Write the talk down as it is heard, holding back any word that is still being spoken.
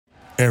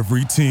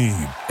Every team,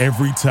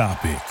 every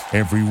topic,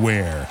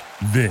 everywhere.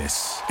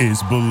 This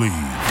is Believe.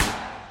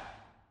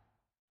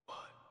 1,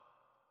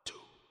 2,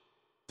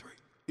 3.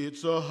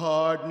 It's a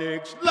Hard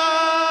Knicks Live.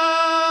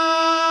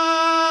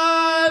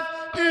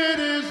 It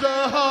is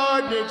a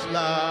Hard Knicks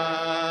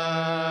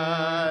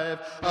Live.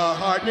 A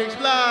Hard Knicks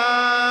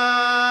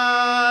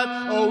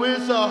Live. Oh,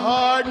 it's a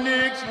Hard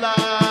Knicks Live.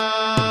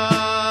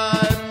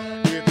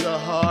 It's a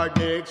Hard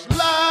Knicks Live.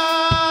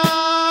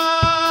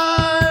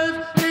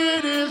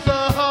 It is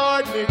a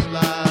Hard Knicks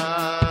Live.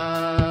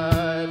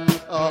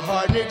 A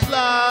Hard Knicks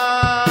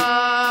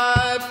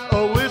Live.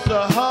 Oh, it's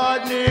a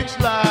Hard Knicks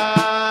Live.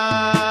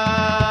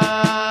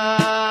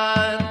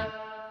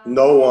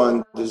 No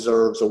one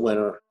deserves a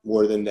winner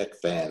more than Knicks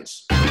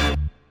fans.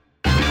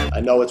 I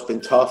know it's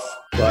been tough,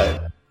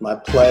 but my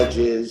pledge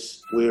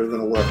is we're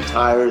going to work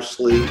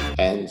tirelessly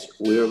and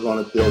we're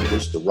going to build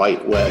this the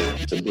right way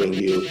to bring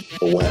you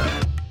a winner.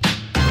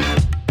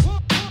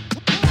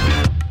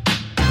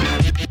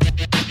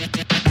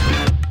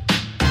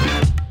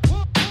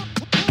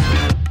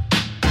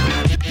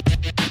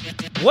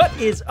 What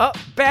is up,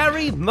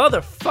 Barry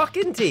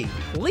motherfucking T?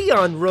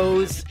 Leon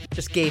Rose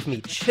just gave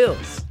me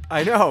chills.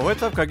 I know.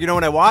 What's up, Craig? You know,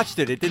 when I watched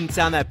it, it didn't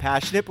sound that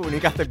passionate, but when you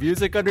got the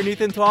music underneath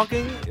him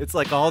talking, it's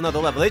like a whole nother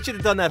level. They should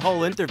have done that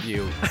whole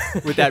interview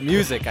with that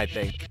music, I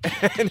think,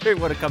 and it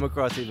would have come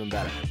across even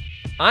better.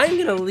 I'm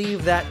going to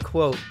leave that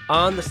quote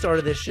on the start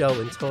of this show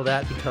until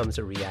that becomes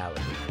a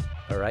reality.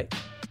 All right?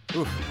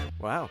 Oof.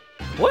 Wow.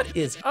 What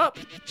is up,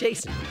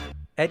 Jason?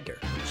 Edgar.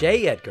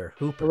 J. Edgar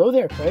Hooper. Hello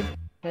there, Craig.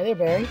 Hi there,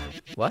 Barry.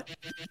 What?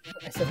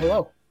 I said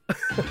hello.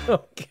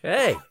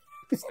 Okay.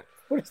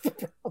 What is the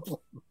problem?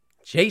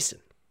 Jason.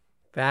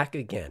 Back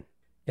again.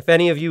 If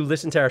any of you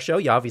listen to our show,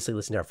 you obviously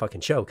listen to our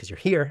fucking show because you're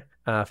here.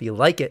 If you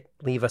like it,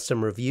 leave us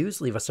some reviews,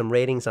 leave us some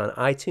ratings on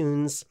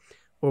iTunes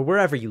or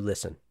wherever you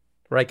listen.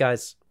 Right,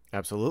 guys?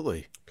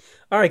 Absolutely.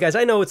 All right, guys,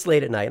 I know it's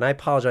late at night, and I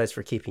apologize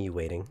for keeping you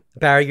waiting.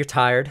 Barry, you're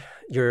tired.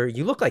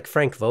 You look like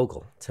Frank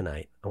Vogel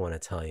tonight, I want to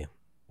tell you.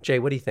 Jay,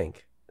 what do you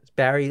think? Does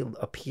Barry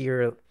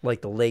appear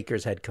like the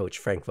Lakers head coach,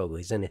 Frank Vogel?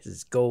 He's in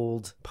his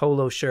gold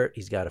polo shirt.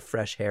 He's got a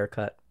fresh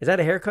haircut. Is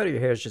that a haircut or your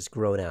hair is just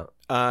grown out?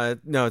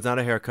 No, it's not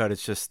a haircut.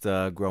 It's just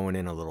growing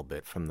in a little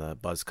bit from the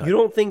buzz cut. You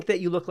don't think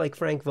that you look like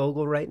Frank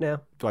Vogel right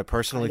now? Do I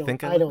personally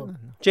think I don't.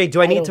 Jay, do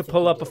I need to don't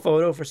pull think up you a do.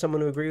 photo for someone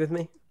to agree with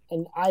me?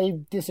 And I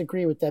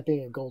disagree with that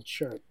being a gold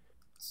shirt.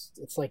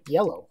 It's like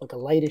yellow, like a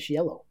lightish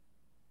yellow.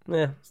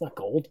 Yeah. It's not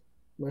gold.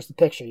 Where's the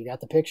picture? You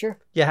got the picture?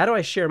 Yeah, how do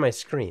I share my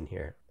screen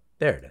here?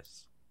 There it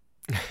is.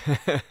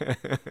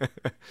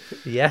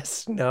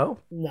 Yes? No?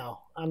 No,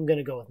 I'm going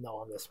to go with no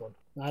on this one.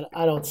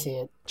 I don't see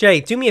it.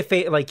 Jay, do me a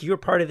favor. Like, you're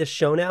part of this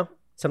show now.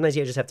 Sometimes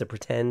you just have to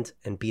pretend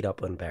and beat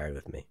up on Barry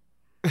with me.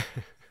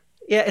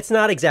 Yeah, it's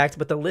not exact,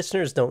 but the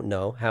listeners don't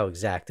know how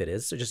exact it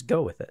is, so just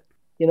go with it.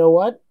 You know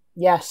what?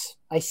 Yes,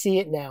 I see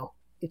it now.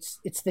 It's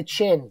the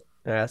chin.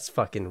 That's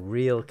fucking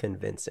real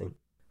convincing.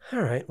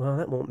 All right, well,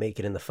 that won't make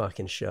it in the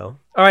fucking show.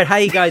 All right, how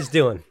you guys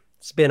doing?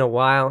 It's been a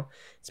while.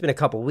 It's been a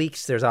couple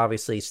weeks. There's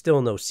obviously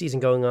still no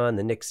season going on.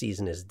 The Knicks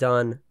season is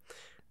done.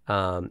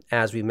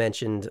 As we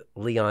mentioned,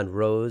 Leon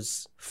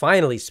Rose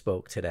finally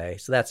spoke today,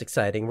 so that's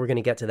exciting. We're going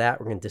to get to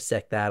that. We're going to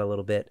dissect that a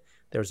little bit.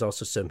 There's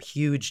also some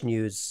huge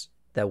news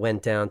that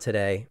went down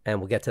today, and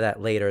we'll get to that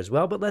later as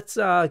well. But let's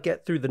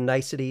get through the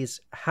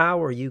niceties.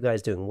 How are you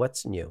guys doing?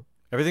 What's new?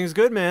 Everything's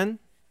good, man.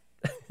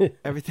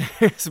 Everything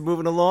is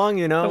moving along,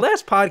 you know. The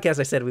last podcast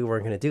I said we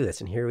weren't going to do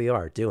this, and here we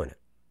are doing it.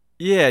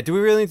 Yeah, do we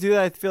really do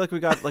that? I feel like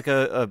we got like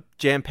a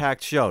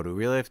jam-packed show. Do we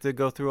really have to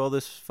go through all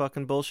this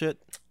fucking bullshit?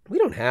 We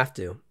don't have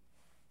to.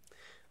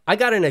 I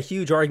got in a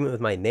huge argument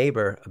with my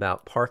neighbor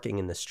about parking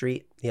in the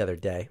street the other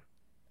day.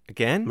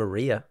 Again?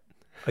 Maria.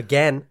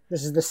 Again.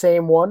 This is the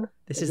same one?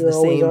 This that is you're the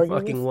always same arguing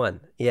fucking with?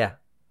 one. Yeah.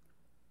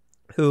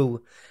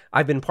 Who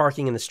I've been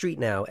parking in the street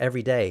now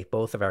every day,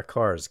 both of our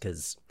cars,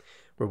 because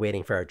we're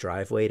waiting for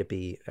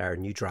our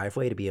new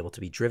driveway to be able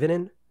to be driven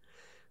in.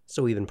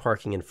 So we've been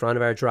parking in front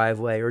of our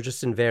driveway or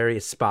just in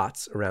various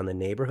spots around the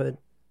neighborhood.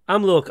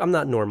 I'm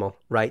not normal,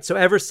 right? So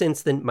ever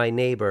since my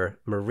neighbor,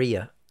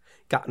 Maria,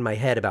 got in my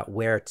head about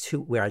where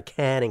I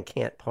can and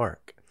can't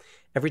park,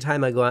 every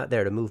time I go out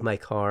there to move my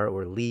car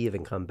or leave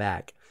and come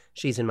back,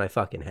 she's in my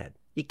fucking head.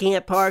 You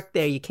can't park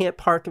there. You can't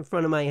park in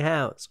front of my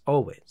house.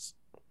 Always.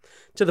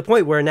 To the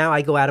point where now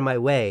I go out of my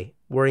way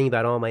worrying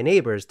about all my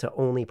neighbors to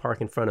only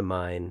park in front of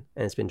mine,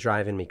 and it's been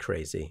driving me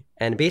crazy.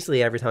 And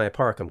basically every time I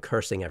park, I'm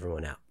cursing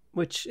everyone out,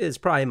 which is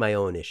probably my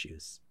own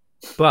issues.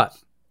 But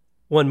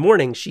one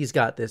morning she's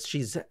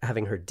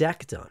having her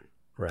deck done,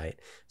 right?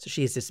 So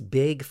she has this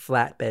big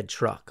flatbed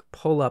truck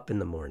pull up in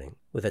the morning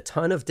with a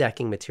ton of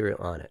decking material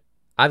on it.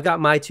 I've got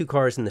my two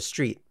cars in the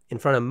street in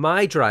front of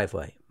my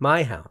driveway,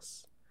 my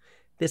house.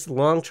 This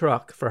long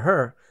truck for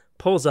her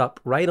pulls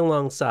up right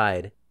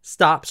alongside,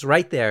 stops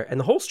right there, and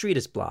the whole street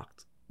is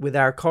blocked with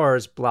our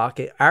cars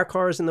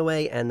in the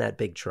way and that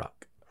big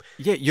truck.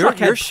 Yeah,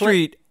 your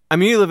street. I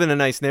mean, you live in a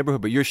nice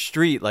neighborhood, but your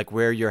street, like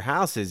where your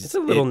house is, it's a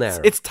little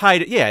narrow. It's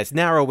tight. Yeah, it's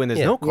narrow when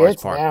there's no cars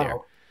parked there.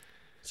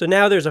 So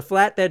now there's a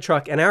flatbed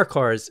truck and our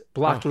cars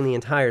blocking the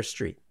entire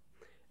street.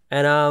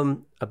 And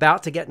I'm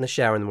about to get in the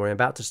shower in the morning.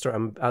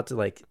 I'm about to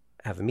like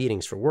have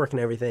meetings for work and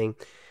everything.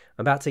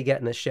 I'm about to get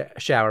in the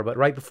shower, but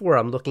right before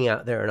I'm looking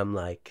out there and I'm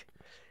like,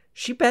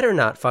 she better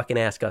not fucking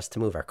ask us to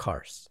move our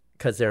cars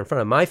because they're in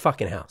front of my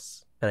fucking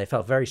house. And I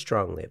felt very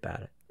strongly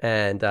about it.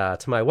 And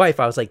to my wife,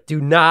 I was like,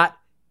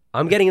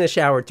 I'm getting in the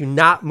shower. Do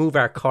not move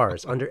our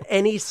cars under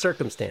any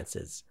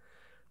circumstances.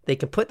 They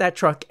can put that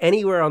truck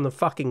anywhere on the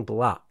fucking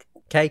block.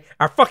 Okay?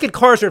 Our fucking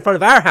cars are in front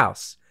of our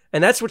house.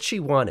 And that's what she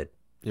wanted.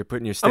 You're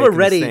putting your stake in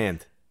the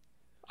stand.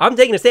 I'm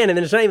taking a stand, and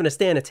then there's not even a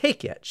stand to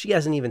take yet. She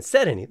hasn't even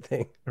said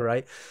anything, all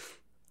right?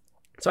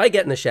 So I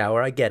get in the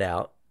shower. I get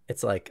out.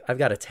 It's like I've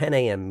got a 10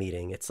 a.m.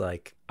 meeting. It's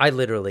like I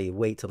literally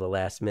wait till the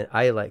last minute.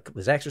 I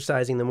was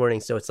exercising in the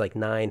morning, so it's like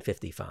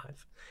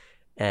 9:55.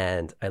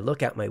 And I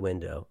look out my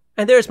window,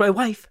 and there's my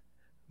wife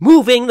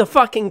moving the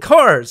fucking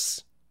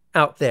cars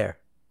out there.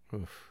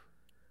 Oof.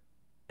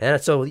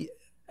 And so,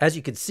 as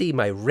you can see,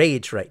 my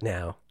rage right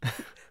now,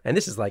 and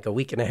this is like a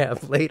week and a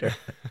half later,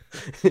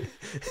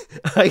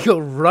 I go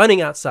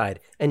running outside,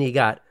 and you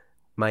got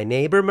my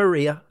neighbor,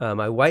 Maria,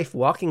 my wife,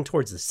 walking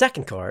towards the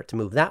second car to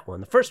move that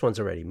one. The first one's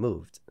already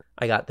moved.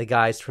 I got the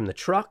guys from the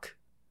truck,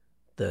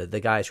 the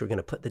guys who are going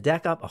to put the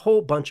deck up, a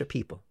whole bunch of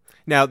people.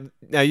 Now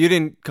you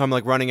didn't come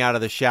like running out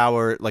of the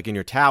shower like in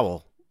your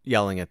towel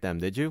yelling at them,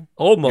 did you?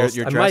 Almost.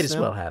 I might as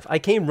well have. I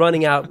came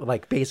running out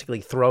like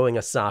basically throwing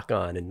a sock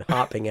on and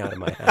hopping out of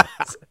my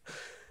house.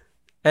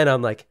 And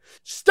I'm like,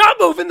 stop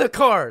moving the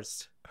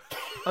cars.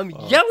 I'm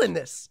yelling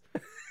this.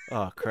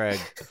 Oh, Craig.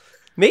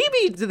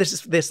 Maybe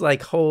this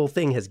like whole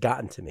thing has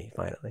gotten to me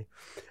finally.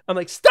 I'm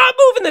like, stop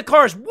moving the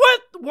cars.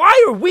 What?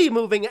 Why are we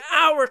moving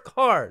our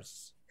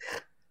cars?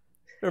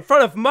 They're in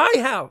front of my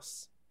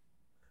house.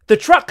 The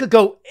truck could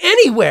go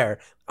anywhere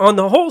on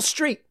the whole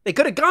street. They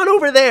could have gone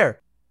over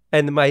there.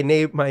 And my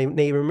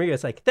neighbor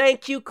Maria's like,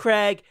 thank you,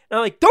 Craig. And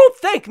I'm like, don't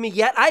thank me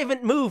yet. I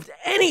haven't moved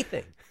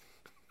anything.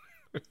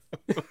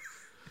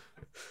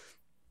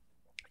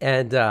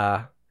 And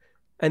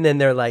then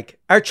they're like,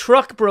 our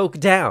truck broke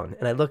down.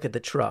 And I look at the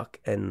truck,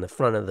 and the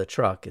front of the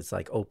truck is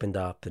like opened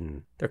up,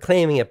 and they're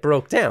claiming it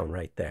broke down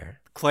right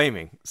there.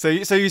 Claiming. So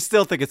you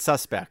still think it's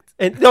suspect?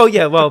 And oh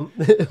yeah, well,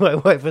 my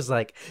wife was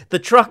like, the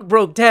truck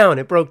broke down.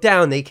 It broke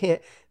down. They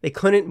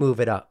couldn't move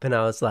it up. And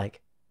I was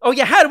like, oh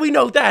yeah, how do we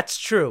know that's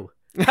true?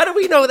 How do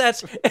we know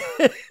that's?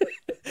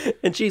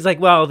 And she's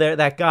like, well,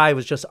 that guy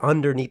was just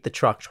underneath the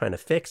truck trying to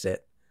fix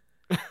it.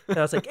 And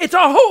I was like, it's a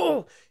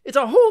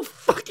whole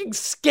fucking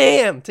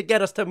scam to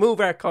get us to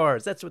move our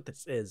cars. That's what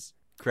this is.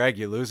 Craig,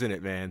 you're losing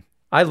it, man.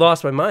 I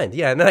lost my mind.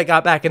 Yeah. And then I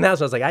got back in the house.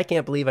 I was like, I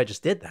can't believe I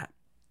just did that.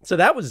 So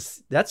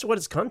that's what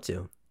it's come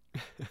to.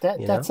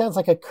 That sounds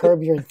like a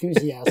Curb Your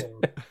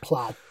Enthusiasm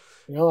plot.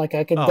 You know, like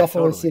I could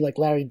definitely see like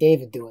Larry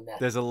David doing that.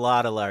 There's a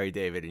lot of Larry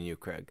David in you,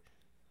 Craig.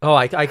 Oh,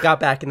 I got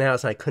back in the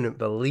house and I couldn't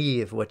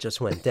believe what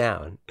just went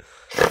down.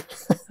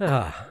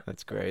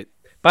 That's great.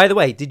 By the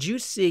way, did you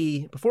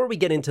see, before we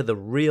get into the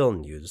real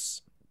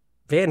news,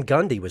 Van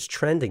Gundy was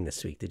trending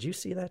this week. Did you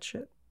see that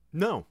shit?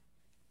 No,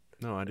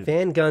 I didn't.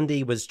 Van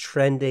Gundy was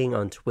trending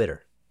on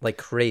Twitter like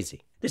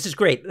crazy. This is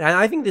great.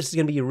 I think this is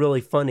going to be really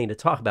funny to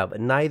talk about,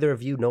 but neither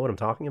of you know what I'm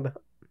talking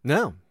about.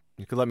 No,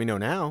 you could let me know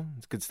now.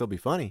 It could still be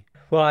funny.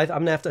 Well, I'm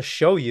going to have to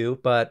show you,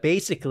 but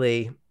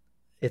basically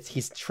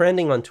he's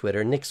trending on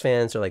Twitter. Knicks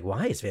fans are like,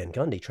 why is Van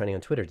Gundy trending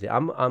on Twitter?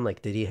 I'm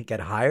like, did he get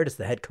hired as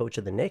the head coach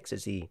of the Knicks?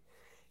 Is he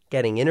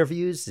getting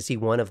interviews? Is he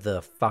one of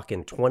the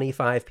fucking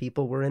 25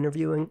 people we're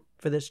interviewing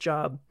for this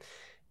job?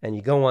 And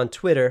you go on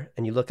Twitter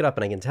and you look it up,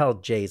 and I can tell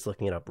Jay's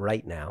looking it up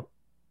right now.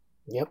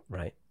 Yep.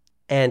 Right.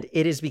 And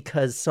it is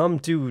because some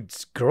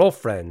dude's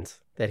girlfriend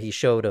that he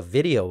showed a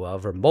video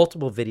of, or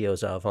multiple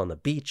videos of, on the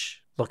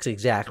beach looks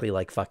exactly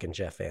like fucking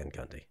Jeff Van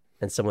Gundy.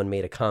 And someone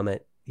made a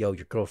comment, yo,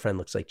 your girlfriend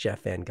looks like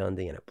Jeff Van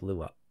Gundy, and it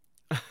blew up.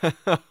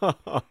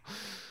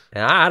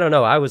 And I don't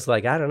know. I was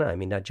like, I don't know. I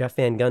mean, Jeff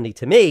Van Gundy,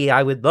 to me,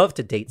 I would love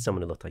to date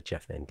someone who looked like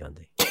Jeff Van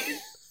Gundy.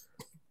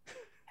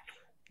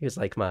 He was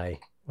like one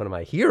of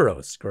my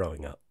heroes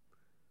growing up.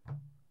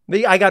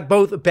 I got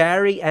both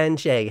Barry and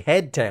Jay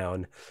head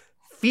down,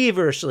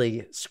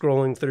 feverishly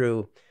scrolling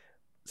through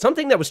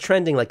something that was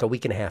trending like a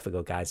week and a half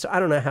ago, guys. So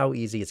I don't know how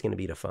easy it's going to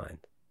be to find.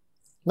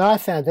 No, I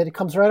found it. It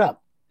comes right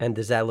up. And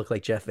does that look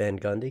like Jeff Van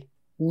Gundy?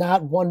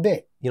 Not one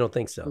bit. You don't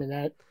think so? I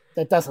mean,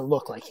 that doesn't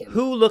look like him.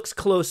 Who looks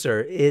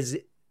closer?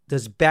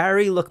 Does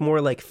Barry look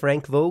more like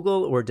Frank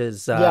Vogel, or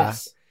does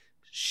yes.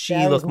 she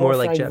Barry's look more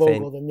like Frank Jeff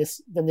Vogel Van?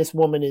 than this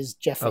woman is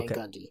Jeff Van Okay.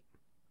 Gundy.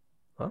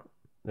 Well,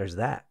 there's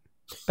that.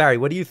 Barry,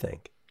 what do you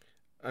think?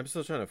 I'm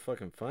still trying to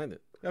fucking find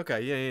it.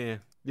 Okay, yeah.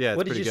 Yeah, it's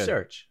What did pretty you good.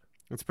 search?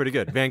 It's pretty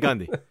good. Van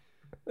Gundy.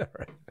 All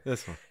right.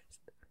 This one.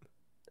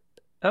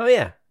 Oh,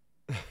 yeah.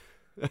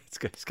 It's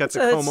good. He's got the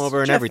comb over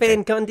and Jeff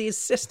everything. Van Gundy's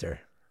sister.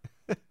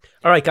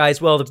 All right,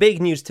 guys. Well, the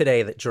big news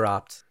today that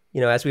dropped,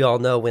 as we all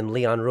know, when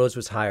Leon Rose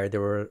was hired, there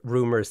were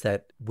rumors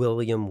that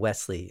William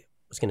Wesley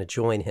was going to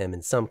join him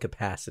in some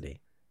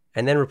capacity.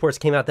 And then reports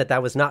came out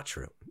that was not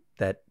true,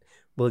 that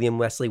William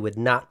Wesley would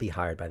not be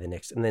hired by the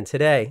Knicks. And then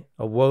today,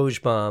 a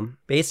Woj bomb.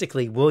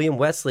 Basically, William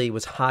Wesley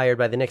was hired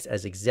by the Knicks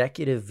as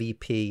executive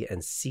VP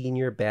and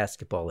senior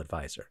basketball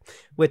advisor,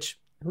 which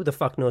who the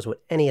fuck knows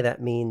what any of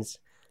that means?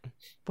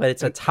 But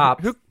it's a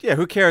top. Who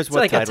cares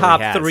what it's like title a top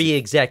he has? 3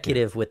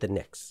 executive with the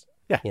Knicks.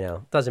 Yeah. You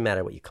know, doesn't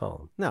matter what you call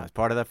him. No, it's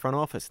part of that front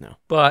office now.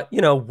 But,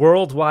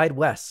 Worldwide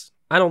Wes.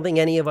 I don't think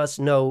any of us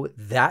know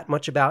that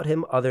much about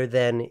him other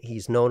than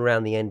he's known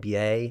around the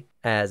NBA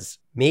as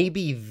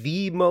maybe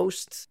the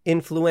most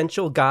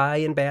influential guy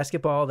in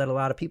basketball that a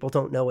lot of people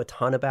don't know a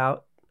ton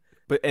about.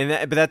 But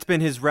that's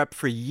been his rep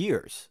for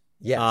years.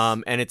 Yes.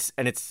 And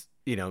it's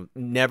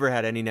never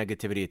had any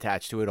negativity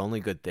attached to it, only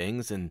good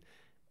things, and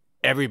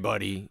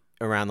everybody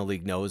around the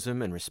league knows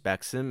him and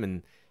respects him,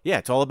 and yeah,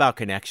 it's all about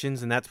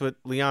connections, and that's what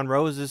Leon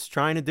Rose is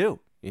trying to do,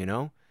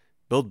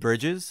 build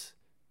bridges,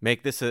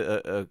 make this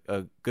a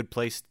good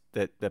place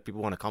that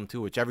people want to come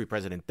to, which every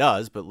president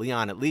does, but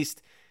Leon at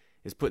least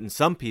is putting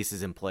some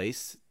pieces in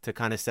place to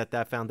kind of set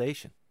that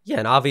foundation. Yeah,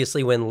 and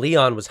obviously when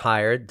Leon was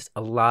hired,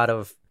 a lot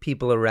of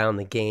people around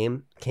the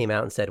game came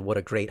out and said, what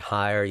a great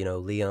hire,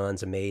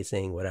 Leon's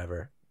amazing,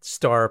 whatever.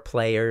 Star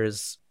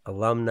players,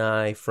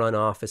 alumni, front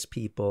office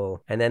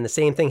people. And then the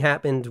same thing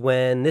happened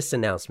when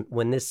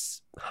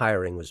this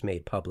hiring was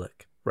made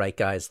public, right?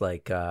 Guys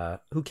like,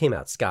 who came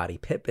out? Scottie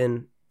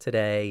Pippen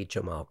today,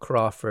 Jamal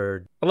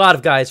Crawford, a lot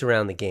of guys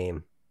around the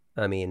game.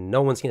 I mean,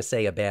 no one's going to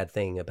say a bad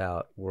thing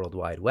about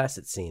Worldwide Wes,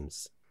 it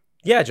seems.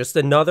 Yeah, just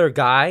another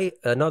guy,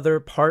 another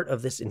part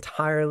of this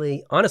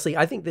entirely. Honestly,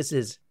 I think this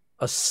is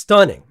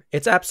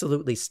it's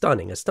absolutely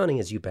stunning, as stunning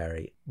as you,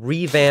 Barry,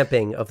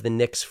 revamping of the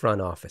Knicks front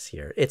office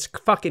here. It's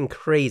fucking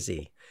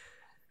crazy.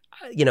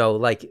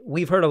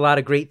 We've heard a lot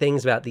of great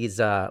things about these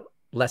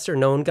lesser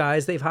known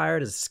guys they've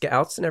hired as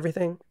scouts and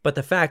everything. But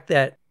the fact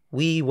that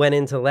we went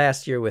into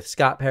last year with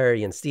Scott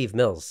Perry and Steve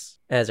Mills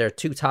as our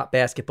 2 top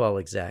basketball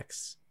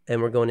execs,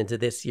 and we're going into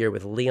this year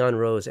with Leon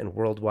Rose and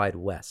Worldwide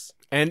Wes.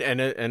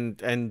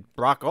 And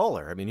Brock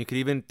Aller. I mean, you could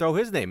even throw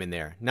his name in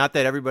there. Not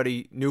that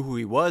everybody knew who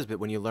he was, but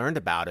when you learned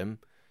about him,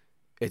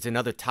 it's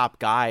another top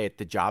guy at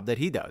the job that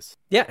he does.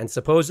 Yeah, and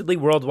supposedly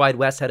Worldwide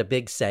Wes had a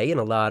big say in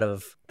a lot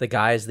of the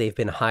guys they've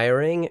been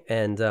hiring,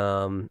 and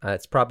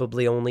it's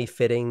probably only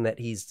fitting that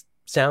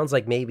sounds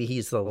like maybe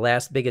he's the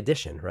last big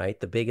addition, right?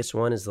 The biggest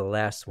one is the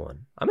last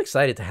one. I'm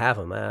excited to have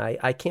him.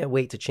 I can't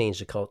wait to change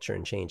the culture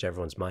and change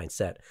everyone's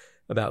mindset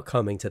about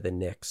coming to the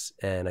Knicks,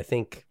 and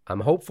I'm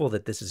hopeful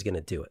that this is going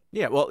to do it.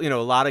 Yeah, well, a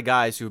lot of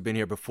guys who've been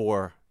here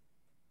before,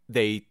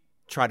 they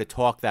try to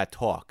talk that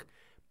talk,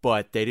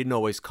 but they didn't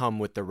always come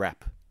with the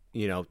rep,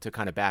 to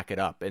kind of back it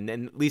up, and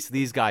at least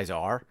these guys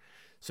are,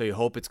 so you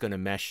hope it's going to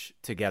mesh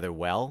together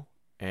well,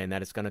 and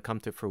that it's going to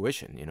come to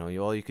fruition.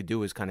 All you could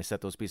do is kind of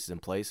set those pieces in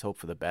place, hope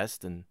for the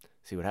best, and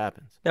see what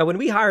happens. Now, when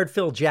we hired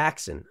Phil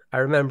Jackson, I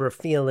remember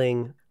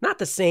feeling not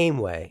the same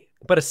way,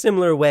 but a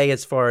similar way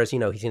as far as,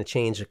 he's going to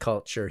change the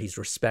culture. He's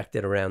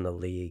respected around the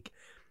league.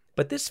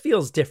 But this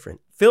feels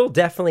different. Phil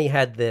definitely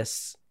had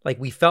this,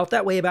 we felt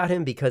that way about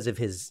him because of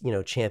his,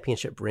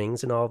 championship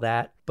rings and all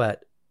that.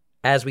 But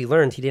as we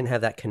learned, he didn't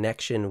have that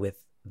connection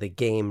with the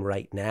game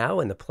right now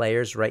and the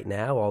players right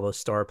now, all those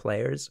star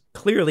players.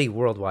 Clearly,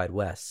 Worldwide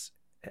Wes.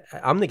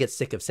 I'm going to get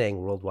sick of saying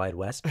Worldwide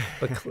Wes,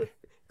 but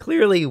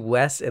clearly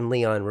Wes and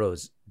Leon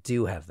Rose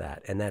do have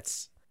that. And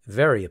that's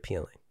very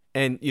appealing.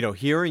 And,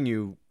 hearing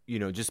you,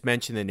 just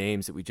mention the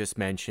names that we just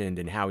mentioned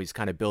and how he's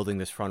kind of building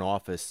this front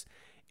office,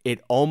 it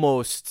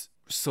almost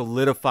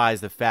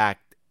solidifies the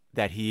fact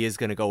that he is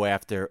going to go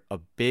after a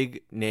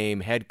big name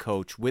head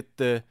coach with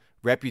the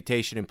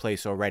reputation in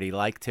place already,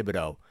 like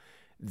Thibodeau,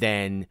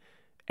 than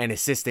an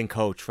assistant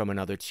coach from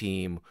another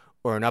team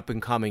or an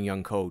up-and-coming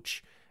young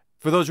coach.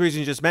 For those reasons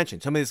you just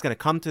mentioned, somebody that's going to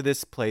come to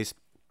this place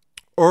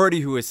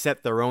already who has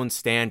set their own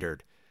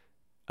standard,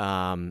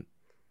 for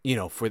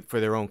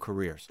their own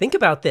careers. Think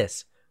about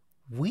this.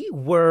 We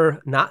were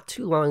not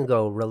too long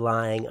ago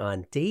relying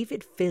on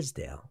David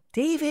Fizdale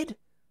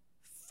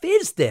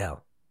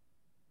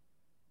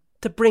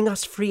to bring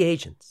us free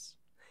agents.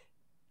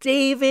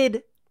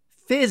 David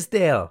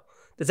Fizdale.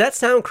 Does that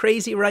sound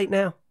crazy right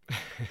now?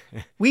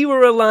 We were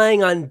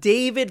relying on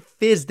David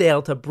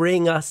Fizdale to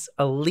bring us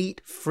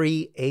elite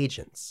free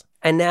agents.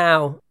 And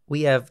now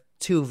we have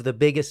 2 of the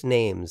biggest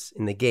names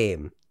in the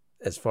game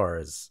as far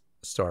as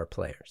star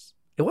players.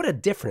 And what a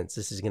difference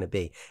this is going to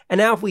be. And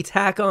now if we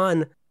tack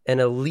on an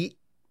elite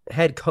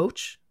head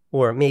coach,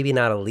 or maybe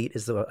not elite,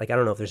 I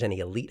don't know if there's any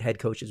elite head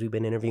coaches we've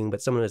been interviewing,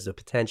 but someone who has the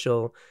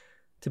potential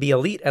to be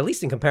elite, at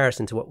least in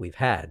comparison to what we've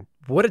had.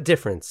 What a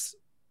difference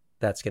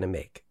that's going to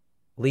make.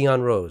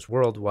 Leon Rose,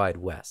 Worldwide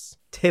Wes,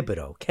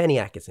 Thibodeau, Kenny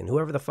Atkinson,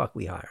 whoever the fuck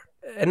we hire.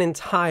 An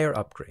entire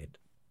upgrade.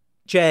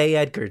 Jay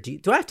Edgar,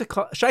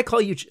 should I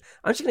call you,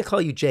 I'm just going to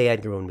call you Jay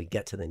Edgar when we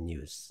get to the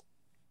news.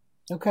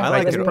 Okay. I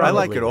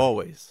like it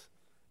always.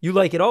 You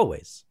like it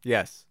always?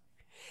 Yes.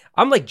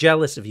 I'm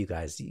jealous of you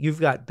guys. You've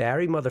got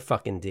Barry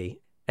motherfucking D,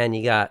 and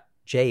you got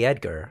Jay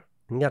Edgar,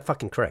 and you got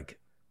fucking Craig.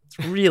 It's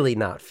really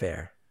not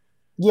fair.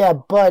 Yeah,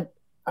 but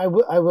I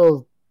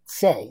will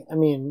say,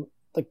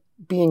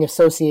 being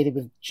associated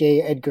with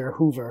J. Edgar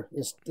Hoover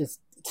is it's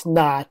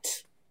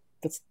not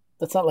that's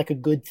not like a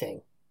good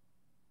thing.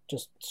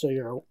 Just so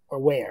you're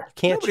aware.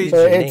 Can't choose so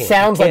your it name.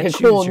 sounds like a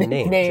cool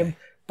name,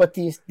 but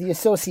the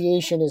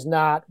association is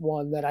not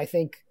one that I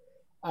think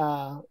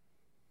anyone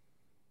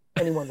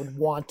would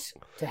want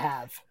to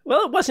have.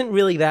 Well, it wasn't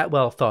really that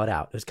well thought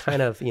out. It was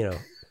kind of,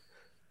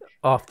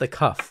 off the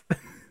cuff.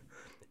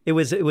 It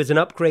was an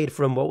upgrade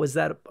from, what was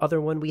that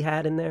other one we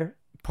had in there?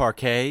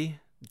 Parquet.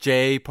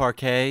 J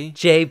Parquet.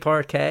 J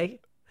Parquet.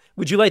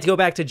 Would you like to go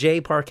back to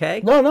J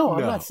Parquet? No,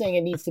 I'm not saying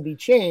it needs to be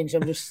changed.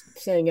 I'm just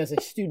saying as a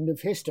student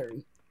of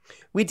history.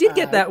 We did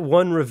get that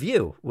one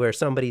review where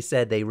somebody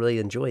said they really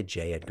enjoyed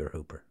J. Edgar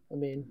Hoover. I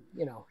mean,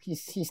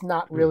 he's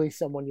not really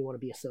someone you want to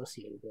be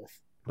associated with.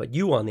 But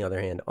you, on the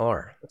other hand,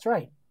 are. That's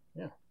right.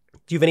 Yeah.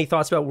 Do you have any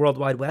thoughts about World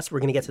Wide West? We're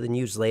going to get to the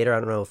news later. I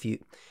don't know if you,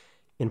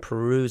 in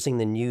perusing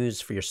the news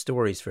for your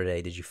stories for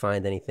today, did you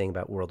find anything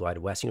about World Wide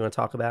West you want to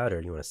talk about,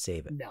 or do you want to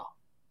save it?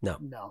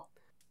 No.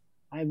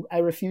 I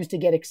refuse to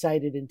get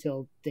excited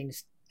until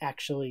things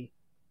actually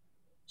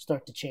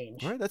start to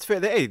change. All right, that's fair.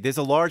 Hey, there's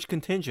a large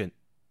contingent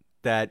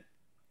that,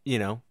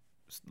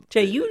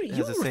 Jay, you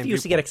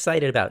refuse to get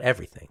excited about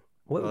everything.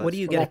 What do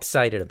you get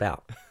excited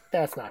about?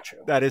 That's not true.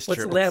 That is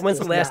true. When's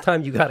the last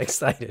time you got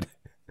excited?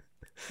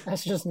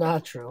 That's just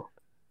not true.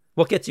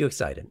 What gets you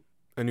excited?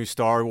 A new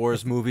Star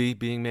Wars movie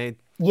being made?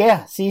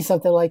 Yeah, see,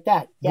 something like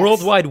that. Yes.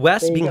 World Wide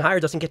West being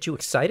hired doesn't get you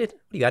excited?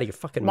 What, are you out of your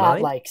fucking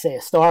mind? Not like, say,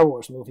 a Star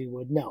Wars movie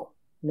would. No.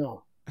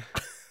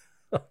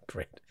 Oh,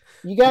 great.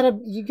 You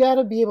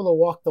gotta be able to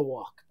walk the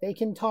walk. They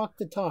can talk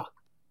the talk.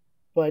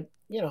 But,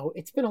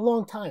 it's been a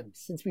long time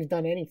since we've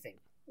done anything.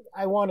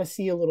 I want to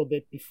see a little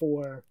bit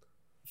before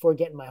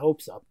getting my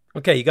hopes up.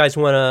 Okay, you guys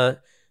want to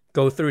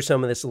go through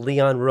some of this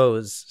Leon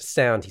Rose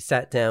sound? He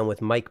sat down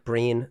with Mike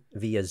Breen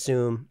via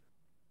Zoom.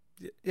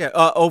 Yeah,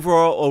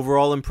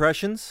 overall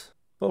impressions?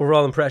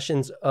 Overall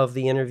impressions of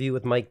the interview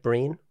with Mike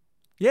Breen?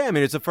 Yeah, I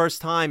mean, it's the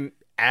first time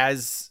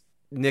as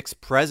Knicks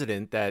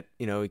president that,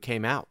 he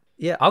came out.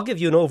 Yeah, I'll give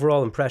you an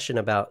overall impression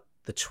about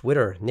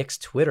the Knicks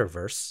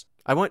Twitterverse.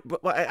 I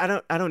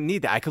don't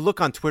need that. I could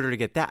look on Twitter to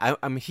get that.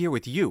 I'm here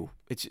with you.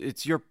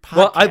 It's your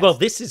podcast. Well,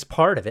 this is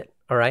part of it.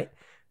 All right.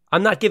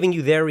 I'm not giving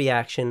you their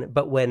reaction,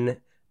 but when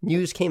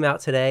news came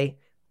out today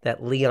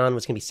that Leon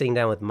was going to be sitting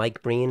down with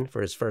Mike Breen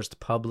for his first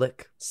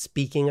public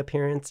speaking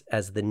appearance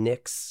as the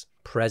Knicks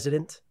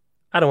president,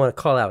 I don't want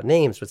to call out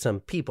names, but some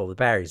people that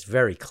Barry's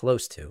very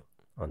close to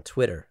on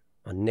Twitter,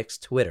 on Knicks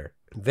Twitter,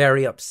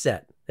 very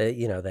upset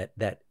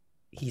that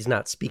he's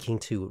not speaking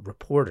to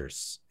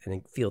reporters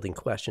and fielding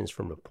questions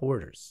from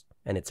reporters.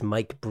 And it's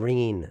Mike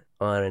Breen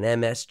on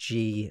an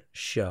MSG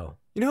show.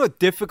 You know how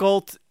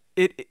difficult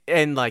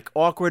and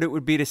awkward it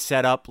would be to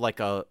set up like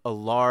a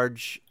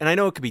large, and I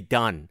know it could be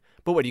done,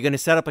 but what, you're going to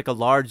set up like a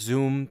large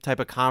Zoom type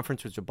of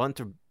conference with a bunch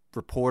of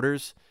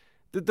reporters?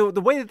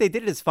 The way that they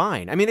did it is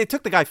fine. I mean, it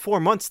took the guy 4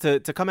 months to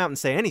come out and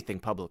say anything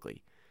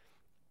publicly.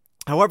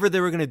 However they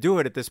were going to do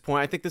it at this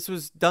point, I think this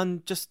was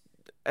done just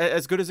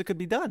as good as it could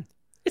be done.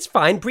 It's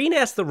fine. Breen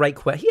asked the right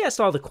question. He asked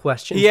all the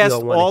questions. He asked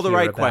all the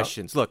right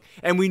questions. Look,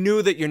 and we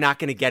knew that you're not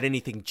going to get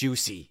anything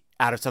juicy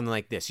out of something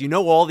like this. You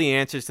know all the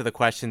answers to the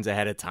questions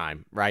ahead of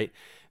time, right?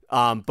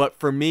 But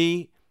for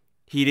me,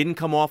 he didn't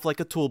come off like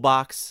a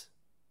toolbox,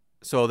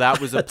 so that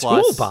was a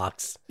plus.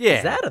 Toolbox? Yeah.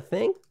 Is that a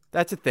thing?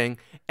 That's a thing.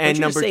 And Don't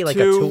you number say, two, like a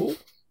tool?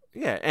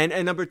 Yeah,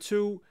 and number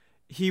two,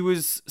 he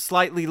was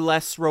slightly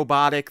less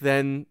robotic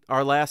than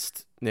our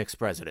last Knicks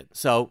president.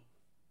 So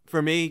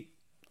for me,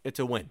 it's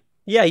a win.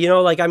 Yeah,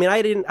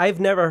 I've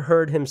never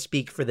heard him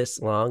speak for this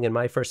long, and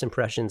my first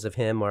impressions of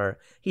him are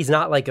he's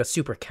not like a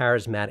super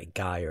charismatic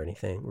guy or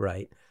anything,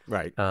 right?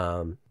 Right.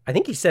 I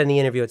think he said in the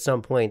interview at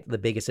some point the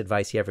biggest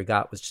advice he ever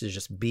got was to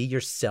just be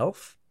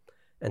yourself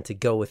and to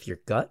go with your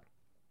gut.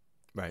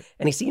 Right.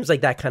 And he seems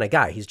like that kind of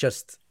guy.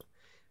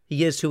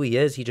 He is who he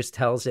is. He just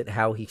tells it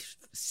how he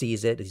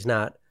sees it. He's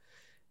not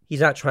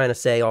trying to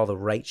say all the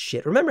right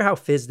shit. Remember how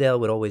Fizdale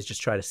would always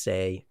just try to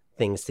say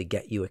things to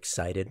get you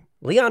excited?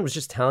 Leon was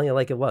just telling you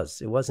like it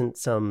was. It wasn't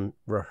some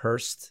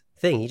rehearsed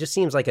thing. He just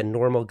seems like a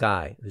normal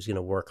guy who's going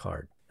to work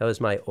hard. That was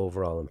my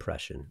overall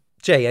impression.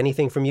 Jay,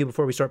 anything from you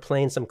before we start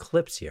playing some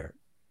clips here?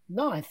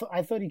 No, I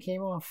thought he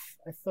came off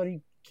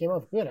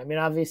good. I mean,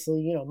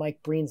 obviously,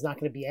 Mike Breen's not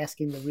going to be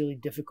asking the really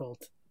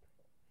difficult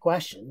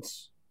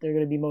questions. They're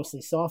going to be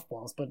mostly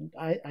softballs, but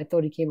I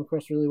thought he came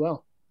across really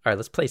well. All right,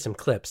 let's play some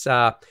clips.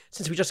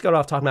 Since we just got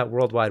off talking about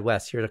World Wide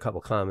West, here's a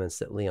couple comments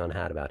that Leon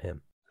had about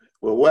him.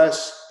 Well,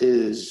 Wes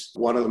is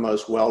one of the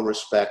most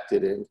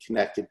well-respected and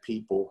connected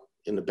people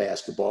in the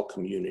basketball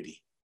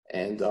community.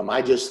 And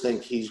I just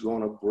think he's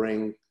going to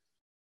bring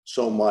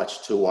so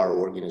much to our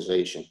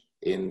organization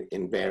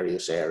in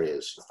various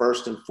areas.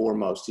 First and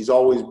foremost, he's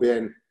always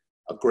been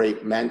a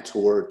great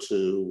mentor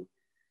to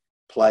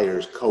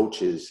players,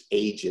 coaches,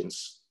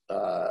 agents,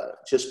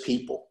 just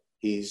people.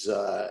 He's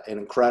an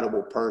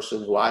incredible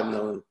person who I've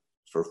known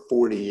for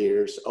 40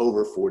 years,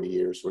 over 40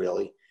 years,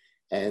 really.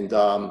 And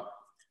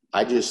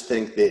I just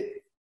think that,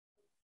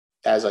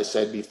 as I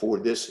said before,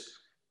 this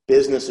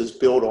business is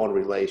built on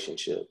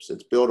relationships.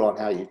 It's built on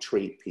how you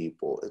treat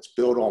people. It's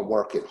built on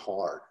working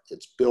hard.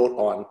 It's built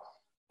on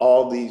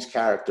all these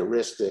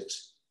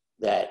characteristics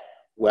that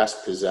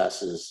Wes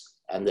possesses,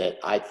 and that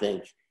I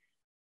think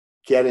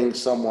getting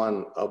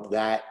someone of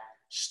that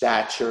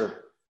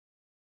stature,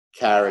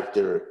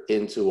 character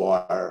into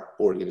our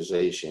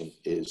organization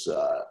is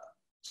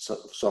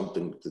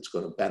something that's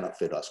going to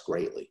benefit us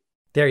greatly.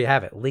 There you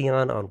have it,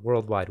 Leon on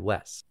Worldwide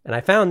Wes. And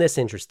I found this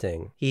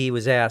interesting. He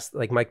was asked,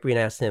 like Mike Breen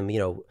asked him,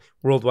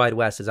 Worldwide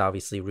Wes is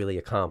obviously really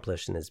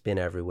accomplished and has been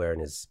everywhere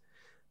and is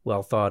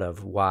well thought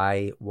of.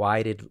 Why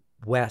did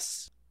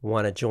Wes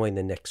want to join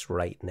the Knicks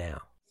right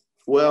now?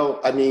 Well,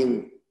 I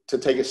mean, to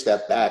take a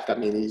step back, I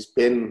mean, he's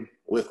been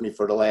with me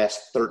for the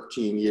last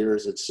 13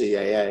 years at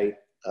CAA,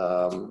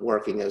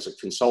 working as a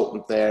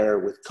consultant there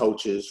with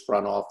coaches,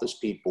 front office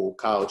people,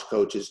 college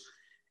coaches,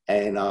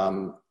 and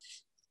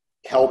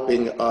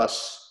helping the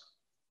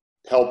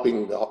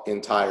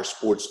entire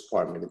sports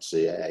department at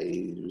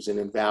CAA. He was an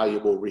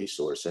invaluable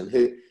resource. And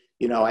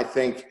I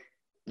think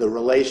the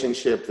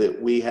relationship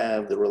that we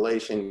have, the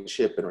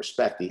relationship and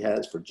respect he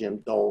has for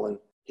Jim Dolan,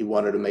 he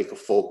wanted to make a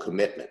full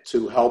commitment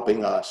to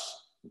helping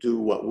us do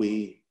what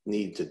we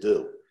need to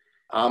do.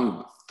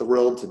 I'm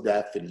thrilled to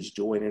death that he's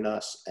joining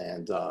us,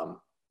 and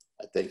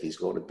I think he's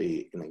going to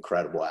be an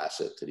incredible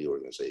asset to the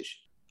organization.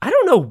 I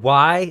don't know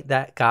why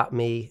that got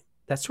me.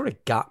 That sort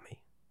of got me.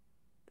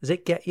 Does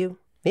it get you?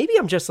 Maybe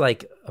I'm just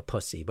like a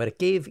pussy, but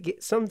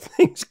some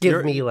things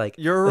give me like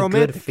you're a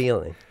good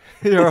feeling.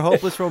 You're a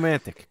hopeless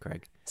romantic,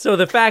 Craig. So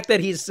the fact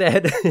that he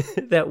said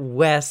that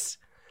Wes,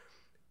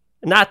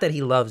 not that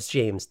he loves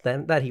James,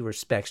 that he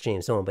respects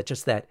James Dolan, but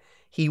just that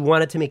he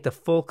wanted to make the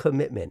full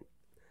commitment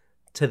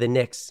to the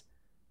Knicks,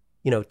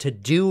 to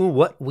do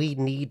what we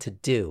need to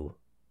do,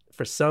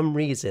 for some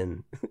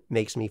reason,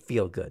 makes me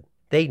feel good.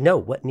 They know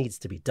what needs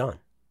to be done.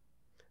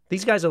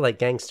 These guys are like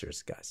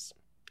gangsters, guys.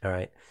 All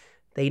right.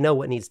 They know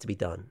what needs to be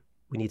done.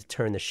 We need to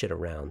turn this shit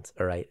around.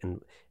 All right.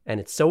 And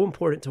it's so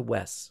important to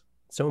Wes,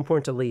 so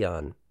important to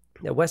Leon,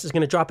 that Wes is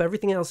going to drop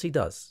everything else he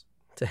does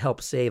to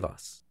help save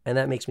us. And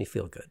that makes me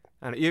feel good.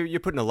 You're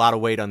putting a lot of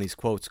weight on these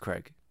quotes,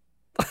 Craig.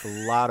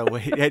 A lot of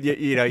weight.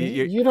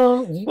 You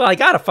don't. Well, I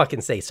got to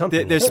fucking say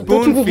something. They're Don't you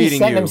spoon think he's feeding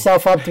setting you.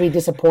 himself up to be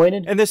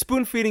disappointed? And they're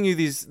spoon feeding you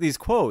these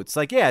quotes.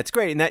 Like, yeah, it's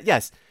great. And that,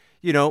 yes,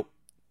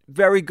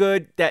 very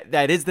good.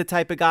 That is the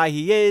type of guy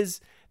he is.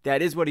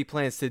 That is what he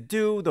plans to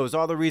do. Those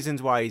are the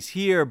reasons why he's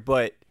here.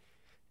 But,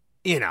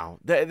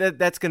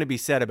 that's going to be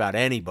said about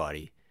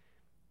anybody.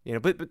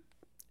 But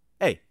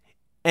hey,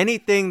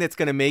 anything that's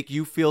going to make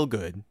you feel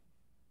good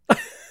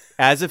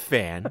as a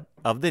fan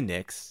of the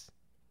Knicks,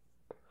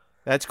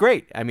 that's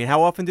great. I mean,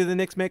 how often do the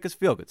Knicks make us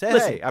feel good? Say,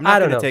 Listen, hey, I'm not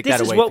going to take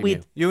that away from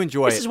you. You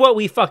enjoy it. This is what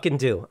we fucking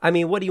do. I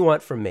mean, what do you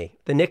want from me?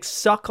 The Knicks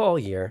suck all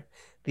year.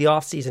 The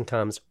offseason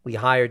comes. We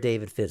hire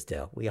David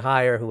Fizdale. We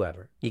hire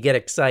whoever. You get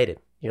excited.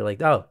 You're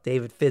like, oh,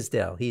 David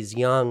Fizdale. He's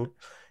young.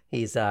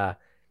 He's,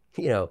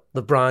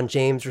 LeBron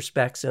James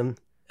respects him.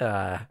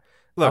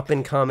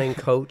 Up-and-coming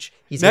coach.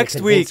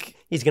 Next week.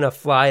 He's going to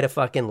fly to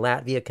fucking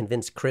Latvia,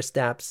 convince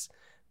Kristaps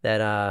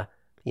that,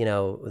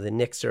 the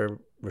Knicks are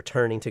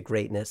returning to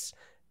greatness.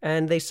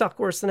 And they suck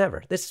worse than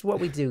ever. This is what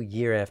we do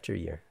year after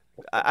year.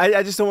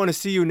 I just don't want to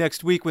see you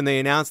next week when they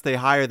announce they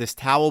hire this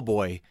towel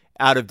boy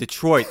out of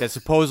Detroit that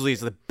supposedly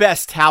is the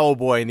best towel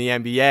boy in the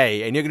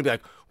NBA. And you're going to be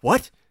like,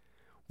 what?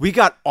 We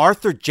got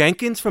Arthur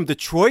Jenkins from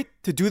Detroit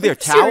to do their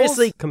towels?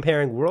 Seriously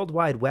comparing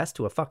Worldwide West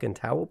to a fucking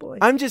towel boy?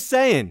 I'm just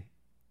saying.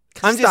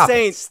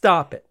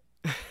 Stop it.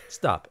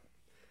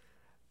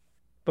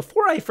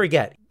 Before I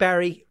forget,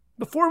 Barry,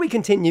 before we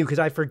continue, because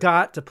I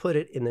forgot to put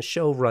it in the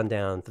show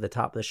rundown for the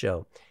top of the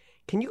show,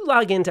 can you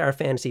log into our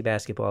fantasy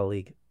basketball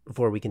league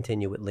before we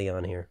continue with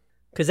Leon here?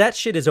 Because that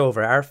shit is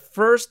over. Our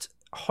first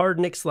Hard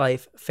Knicks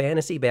Life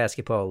fantasy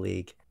basketball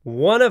league.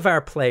 One of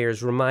our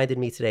players reminded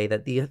me today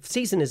that the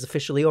season is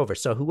officially over.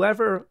 So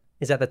whoever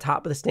is at the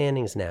top of the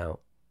standings now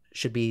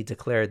should be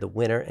declared the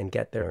winner and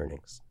get their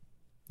earnings.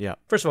 Yeah.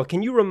 First of all,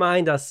 can you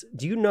remind us,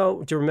 do you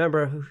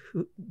remember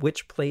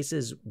which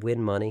places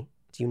win money?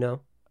 Do you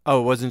know?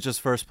 Oh, it wasn't just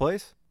first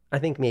place? I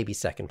think maybe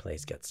second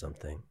place gets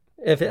something.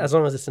 As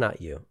long as it's not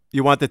you.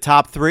 You want the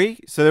top three?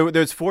 So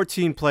there's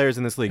 14 players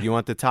in this league. You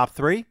want the top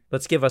three?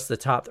 Let's give us the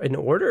top in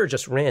order or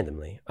just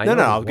randomly?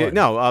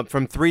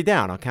 From 3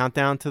 down. I'll count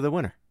down to the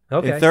winner.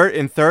 Okay.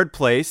 In third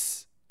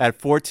place at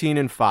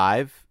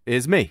 14-5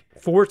 is me.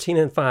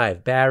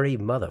 14-5, Barry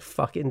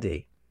motherfucking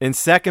D. In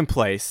second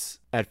place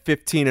at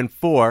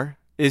 15-4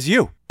 is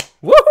you.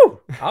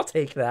 Woo! I'll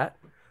take that.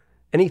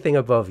 Anything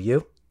above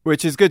you.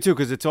 Which is good, too,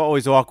 because it's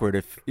always awkward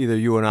if either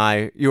you or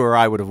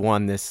I would have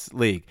won this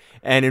league.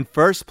 And in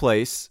first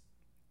place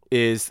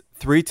is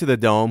 3 to the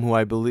Dome, who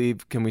I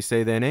believe, can we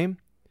say their name?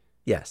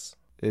 Yes.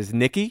 Is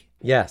Nikki?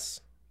 Yes.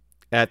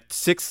 At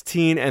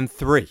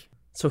 16-3.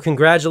 So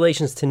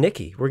congratulations to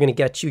Nikki. We're going to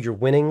get you your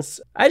winnings.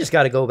 I just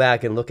got to go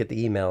back and look at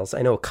the emails.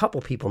 I know a couple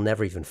people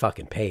never even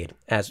fucking paid,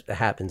 as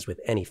happens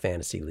with any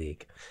fantasy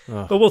league.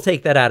 But we'll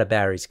take that out of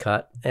Barry's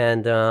cut.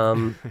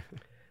 And...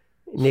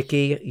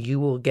 Nikki, you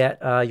will get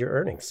your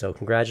earnings. So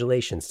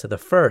congratulations to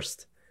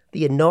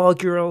the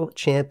inaugural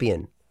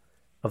champion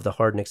of the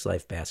Hard Knicks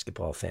Life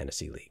Basketball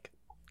Fantasy League.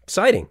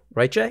 Exciting,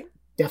 right, Jay?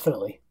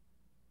 Definitely.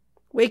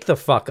 Wake the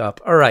fuck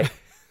up. All right.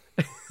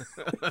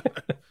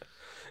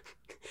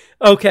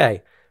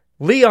 Okay.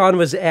 Leon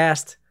was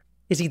asked,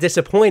 is he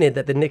disappointed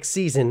that the Knicks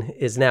season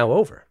is now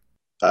over?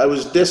 I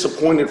was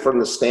disappointed from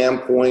the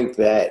standpoint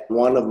that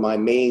one of my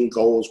main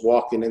goals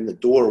walking in the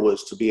door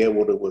was to be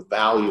able to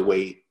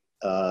evaluate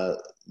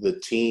the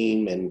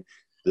team and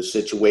the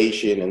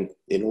situation, and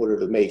in order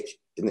to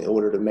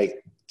make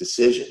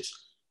decisions.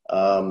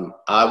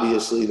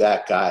 Obviously,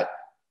 that got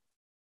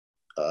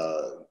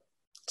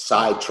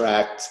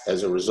sidetracked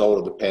as a result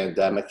of the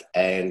pandemic,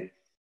 and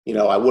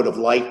I would have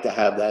liked to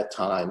have that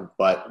time,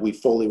 but we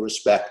fully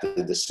respect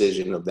the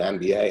decision of the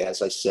NBA.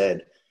 As I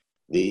said,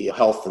 the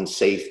health and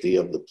safety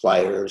of the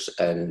players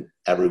and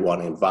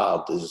everyone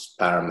involved is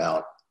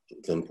paramount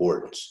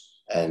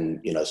importance. And,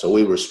 so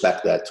we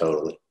respect that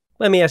totally.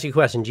 Let me ask you a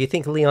question. Do you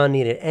think Leon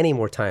needed any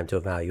more time to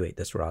evaluate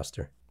this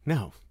roster?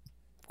 No,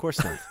 of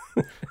course not.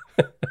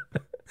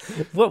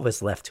 What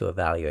was left to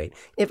evaluate?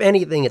 If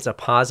anything, it's a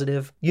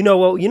positive. You know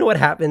what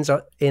happens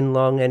in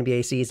long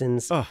NBA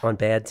seasons on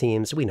bad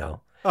teams? We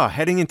know. Oh,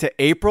 heading into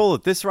April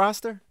with this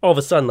roster? All of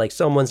a sudden, like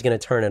someone's going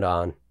to turn it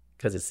on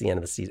because it's the end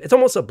of the season. It's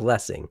almost a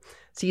blessing.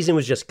 Season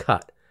was just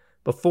cut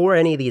before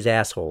any of these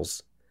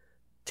assholes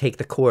take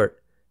the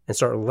court and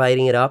start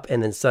lighting it up,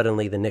 and then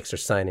suddenly the Knicks are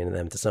signing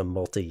them to some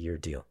multi-year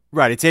deal.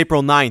 Right, it's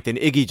April 9th, and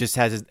Iggy just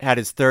had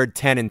his third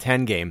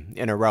 10-10 game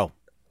in a row.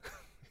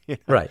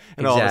 Right,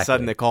 and all of a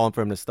sudden they're calling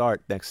for him to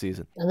start next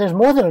season. And there's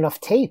more than enough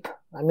tape.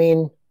 I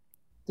mean,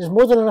 there's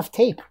more than enough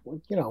tape.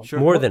 Sure.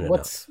 More than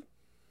enough.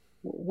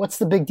 What's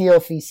the big deal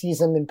if he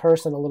sees him in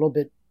person a little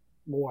bit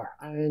more?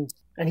 I mean,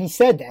 and he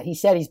said that. He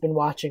said he's been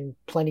watching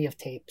plenty of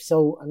tape.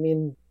 So, I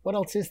mean, what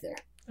else is there?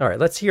 All right,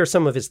 let's hear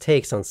some of his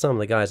takes on some of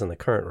the guys on the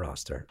current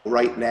roster.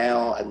 Right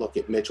now, I look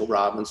at Mitchell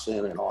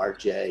Robinson and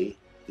RJ,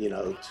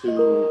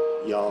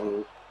 two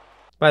young.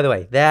 By the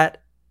way,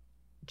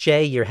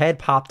 Jay, your head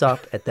popped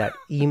up at that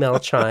email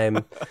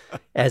chime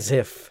as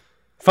if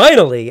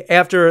finally,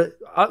 after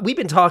we've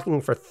been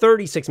talking for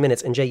 36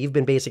 minutes, and Jay, you've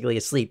been basically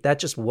asleep. That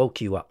just woke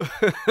you up.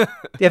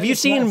 Have you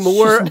seen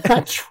more?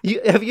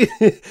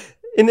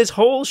 In this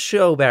whole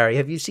show, Barry,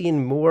 have you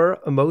seen more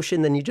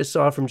emotion than you just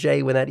saw from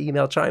Jay when that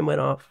email chime went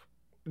off?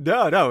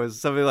 No, it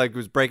was something like he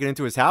was breaking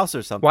into his house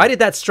or something. Why did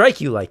that strike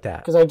you like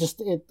that? Because I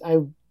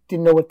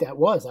didn't know what that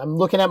was. I'm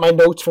looking at my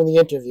notes from the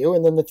interview,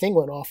 and then the thing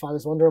went off. I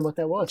was wondering what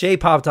that was. Jay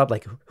popped up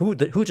like, who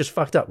just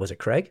fucked up? Was it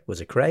Craig?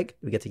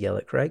 We get to yell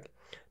at Craig.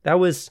 That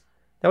was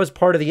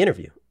part of the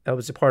interview. That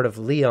was a part of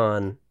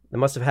Leon. That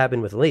must have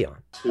happened with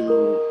Leon.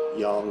 Two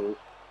young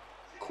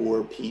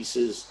core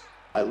pieces.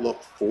 I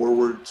look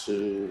forward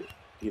to,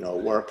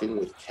 working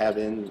with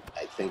Kevin.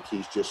 I think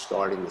he's just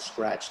starting to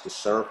scratch the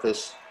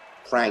surface.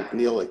 Frank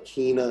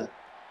Ntilikina,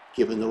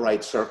 given the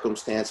right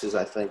circumstances,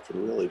 I think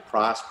can really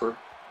prosper.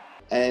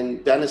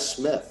 And Dennis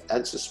Smith,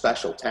 that's a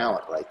special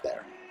talent right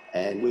there.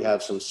 And we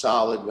have some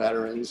solid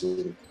veterans,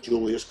 and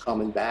Julius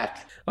coming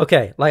back.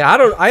 Okay,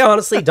 I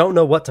honestly don't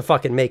know what to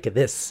fucking make of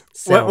this.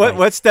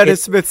 What's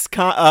Dennis Smith's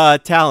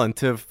talent,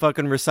 to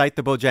fucking recite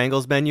the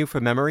Bojangles menu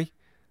from memory?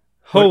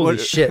 Holy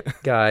shit,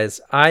 guys!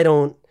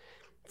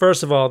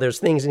 First of all, there's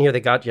things in here that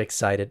got you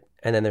excited,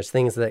 and then there's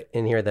things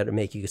in here that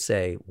make you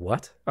say,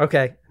 "What?"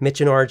 Okay, Mitch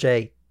and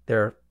RJ,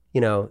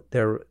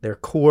 they're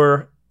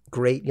core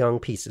great young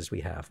pieces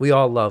we have. We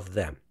all love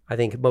them. I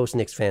think most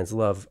Knicks fans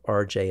love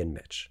RJ and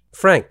Mitch.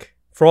 Frank,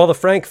 for all the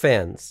Frank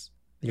fans,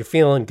 you're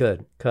feeling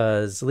good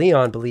because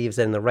Leon believes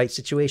that in the right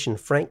situation,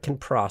 Frank can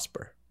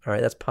prosper. All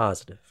right, that's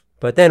positive.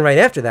 But then right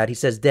after that, he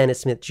says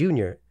Dennis Smith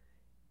Jr.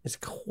 is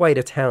quite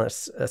a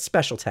talent, a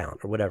special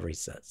talent, or whatever he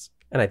says.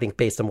 And I think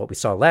based on what we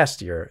saw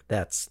last year,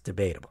 that's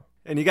debatable.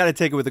 And you got to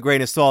take it with a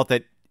grain of salt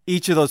that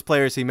each of those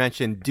players he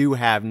mentioned do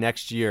have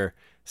next year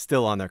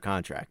still on their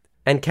contract.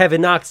 And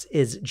Kevin Knox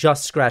is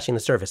just scratching the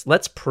surface.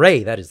 Let's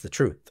pray that is the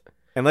truth.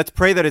 And let's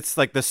pray that it's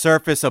like the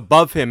surface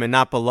above him and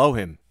not below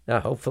him.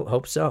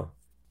 Hope so.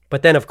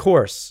 But then, of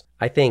course,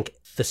 I think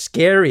the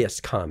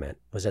scariest comment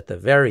was at the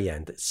very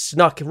end. It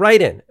snuck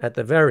right in at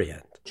the very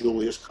end.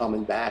 Julius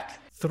coming back.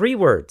 3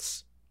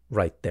 words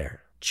right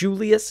there.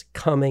 Julius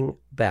coming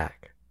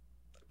back.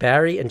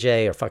 Barry and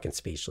Jay are fucking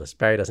speechless.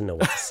 Barry doesn't know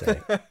what to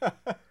say.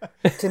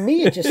 To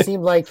me, it just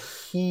seemed like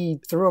he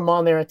threw him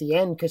on there at the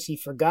end because he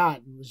forgot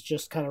and was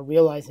just kind of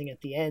realizing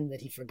at the end that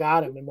he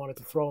forgot him and wanted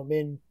to throw him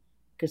in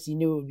because he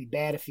knew it would be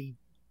bad if he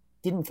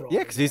didn't throw him in.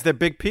 Yeah, because he's the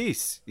big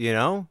piece,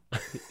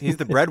 He's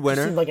the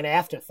breadwinner. It seemed like an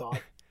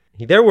afterthought.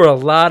 There were a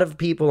lot of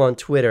people on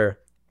Twitter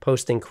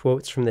posting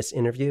quotes from this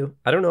interview.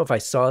 I don't know if I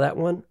saw that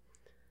one.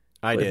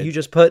 I did. You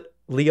just put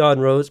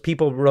Leon Rose.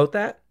 People wrote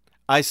that?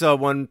 I saw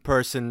one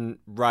person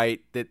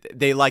write that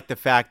they liked the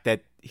fact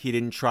that he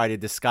didn't try to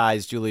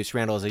disguise Julius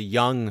Randle as a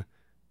young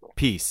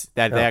piece,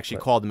 that they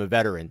actually called him a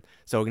veteran.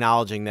 So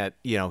acknowledging that,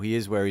 he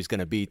is where he's going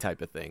to be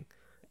type of thing.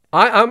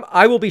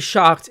 I will be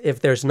shocked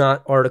if there's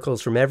not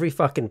articles from every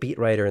fucking beat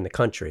writer in the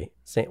country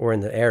or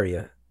in the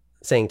area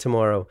saying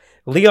tomorrow,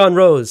 Leon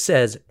Rose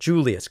says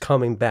Julius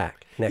coming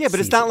back next Yeah, but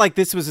it's season. not like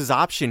this was his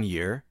option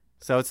year,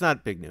 so it's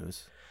not big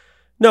news.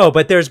 No,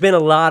 but there's been a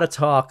lot of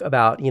talk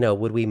about,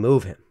 would we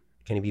move him?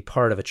 Can he be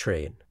part of a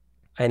trade?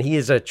 And he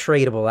is a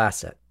tradable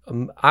asset.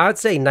 I would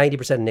say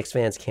 90% of Knicks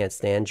fans can't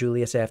stand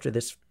Julius after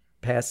this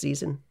past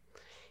season.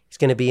 He's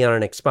going to be on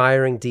an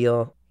expiring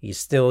deal. He's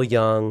still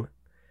young.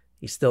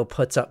 He still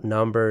puts up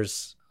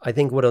numbers. I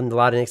think what a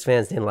lot of Knicks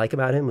fans didn't like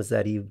about him was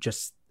that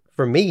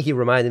for me, he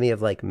reminded me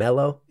of like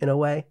Melo in a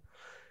way,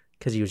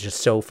 because he was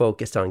just so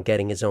focused on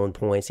getting his own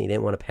points and he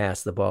didn't want to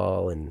pass the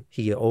ball and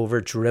he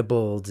over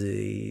dribbled.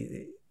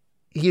 He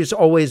just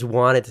always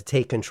wanted to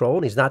take control,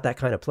 and he's not that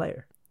kind of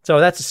player. So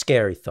that's a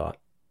scary thought.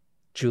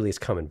 Julius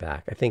coming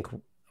back. I think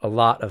a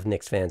lot of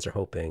Knicks fans are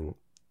hoping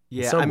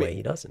in some way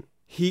he doesn't.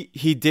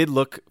 He did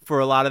look for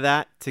a lot of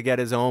that to get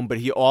his own, but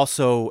he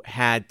also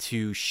had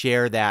to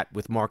share that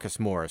with Marcus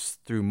Morris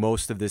through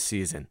most of this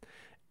season.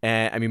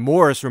 And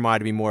Morris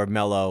reminded me more of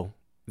Melo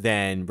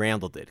than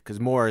Randall did, because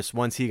Morris,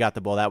 once he got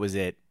the ball, that was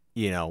it,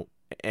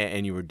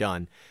 and you were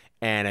done.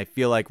 And I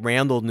feel like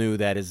Randall knew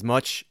that as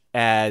much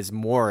as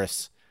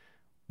Morris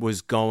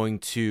was going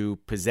to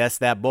possess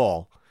that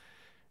ball,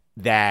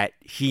 that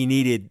he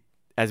needed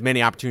as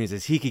many opportunities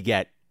as he could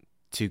get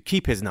to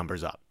keep his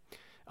numbers up,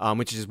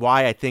 which is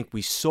why I think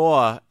we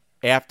saw,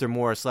 after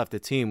Morris left the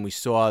team, we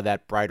saw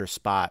that brighter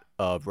spot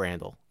of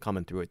Randall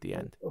coming through at the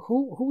end.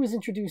 Who was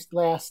introduced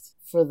last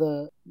with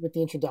the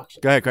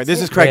introduction? Go ahead, Craig.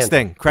 This is Craig's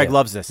thing. Craig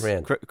loves this.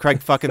 Randall.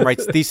 Craig fucking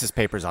writes thesis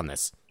papers on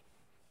this.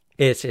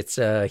 It's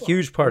a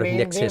huge part of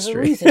Knicks there's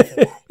history. A reason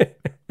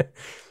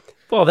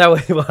for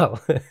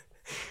that.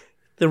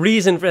 The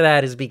reason for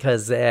that is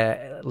because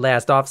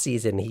last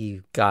offseason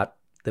he got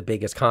the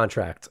biggest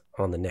contract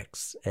on the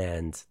Knicks,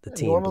 and the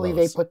team Normally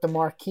blows. they put the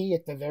marquee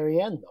at the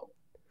very end, though.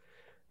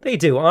 They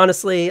do.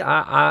 Honestly,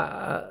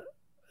 That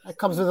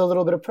comes with a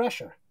little bit of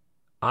pressure.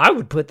 I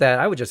would put that.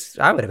 I would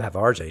have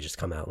RJ just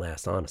come out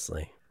last.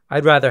 Honestly,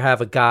 I'd rather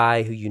have a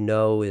guy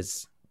who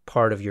is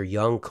part of your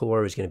young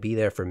core, who's going to be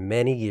there for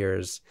many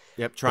years.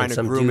 Yep, trying to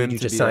some groom dude him you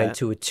to just be signed that.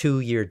 to a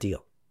 2-year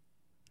deal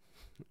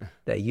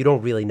that you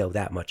don't really know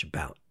that much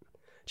about,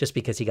 just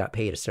because he got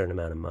paid a certain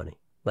amount of money.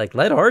 Like,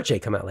 let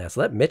RJ come out last.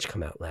 Let Mitch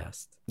come out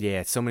last. Yeah,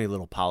 it's so many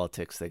little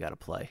politics they got to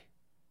play.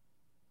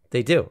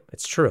 They do.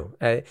 It's true.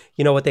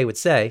 You know what they would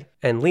say,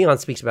 and Leon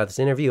speaks about this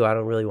interview. I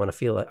don't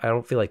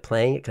feel like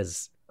playing it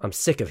because I'm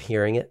sick of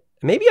hearing it.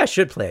 Maybe I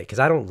should play it because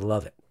I don't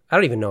love it. I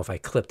don't even know if I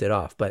clipped it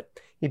off, but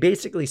he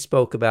basically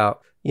spoke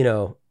about,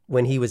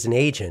 when he was an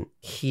agent,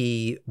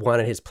 he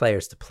wanted his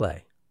players to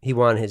play. He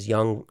wanted his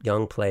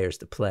young players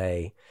to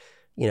play.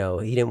 He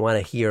didn't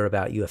want to hear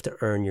about you have to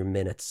earn your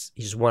minutes.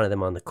 He just wanted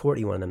them on the court.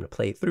 He wanted them to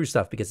play through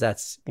stuff because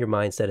that's your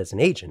mindset as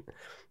an agent.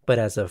 But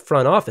as a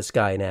front office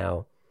guy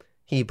now,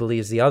 he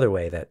believes the other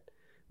way, that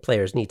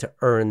players need to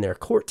earn their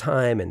court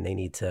time and they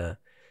need to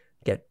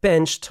get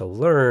benched to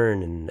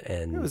learn.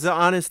 And It was an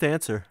honest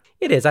answer.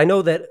 it is. I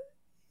know that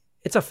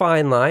it's a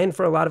fine line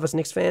for a lot of us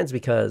Knicks fans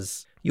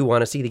because you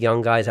want to see the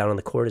young guys out on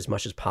the court as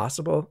much as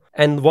possible.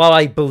 And while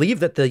I believe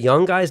that the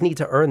young guys need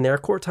to earn their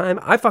court time,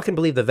 I fucking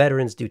believe the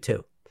veterans do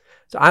too.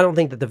 So I don't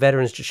think that the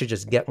veterans should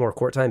just get more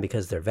court time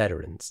because they're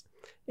veterans.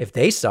 If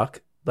they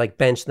suck,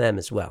 bench them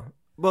as well.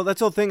 Well, that's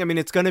the whole thing.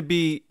 It's going to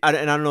be, and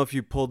I don't know if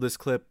you pulled this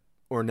clip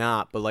or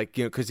not, but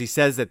because he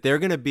says that they're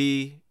going to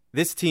be,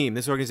 this team,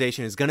 this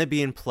organization is going to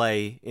be in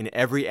play in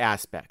every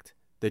aspect.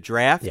 The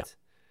draft,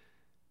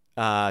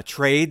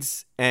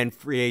 trades, and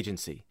free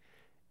agency.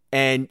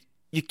 And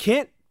you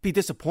can't be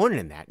disappointed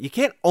in that. You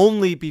can't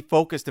only be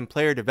focused in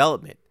player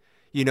development.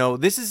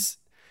 This is,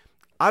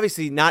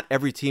 obviously not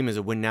every team is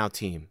a win-now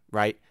team,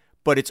 right?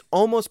 But it's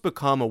almost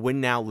become a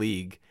win-now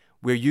league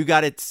where you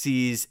got to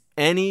seize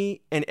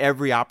any and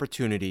every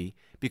opportunity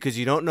because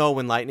you don't know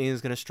when lightning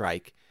is going to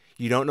strike.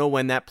 You don't know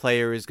when that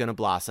player is going to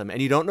blossom.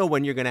 And you don't know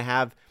when you're going to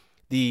have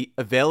the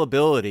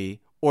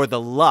availability or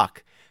the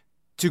luck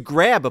to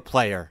grab a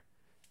player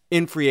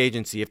in free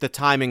agency if the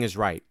timing is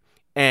right.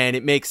 And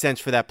it makes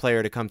sense for that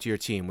player to come to your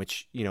team,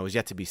 which, is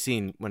yet to be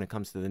seen when it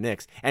comes to the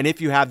Knicks. And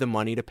if you have the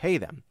money to pay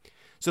them.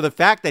 So the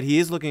fact that he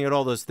is looking at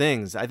all those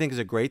things, I think is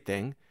a great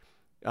thing.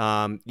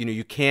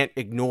 You can't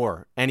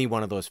ignore any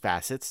one of those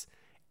facets,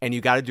 and you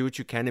got to do what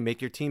you can to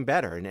make your team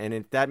better. And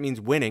if that means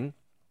winning,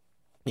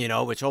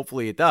 which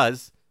hopefully it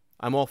does,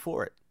 I'm all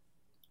for it.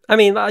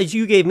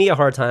 You gave me a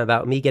hard time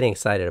about me getting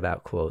excited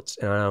about quotes,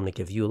 and I'm going to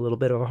give you a little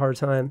bit of a hard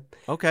time.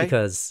 Okay.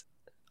 Because,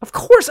 of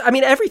course,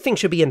 everything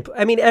should be in.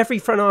 Every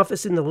front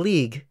office in the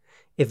league,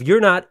 if you're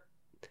not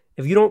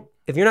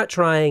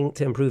trying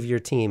to improve your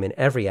team in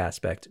every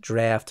aspect,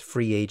 draft,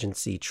 free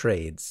agency,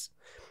 trades,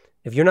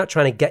 if you're not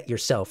trying to get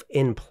yourself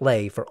in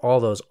play for all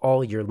those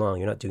all year long,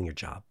 you're not doing your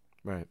job.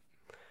 Right.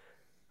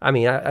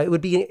 It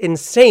would be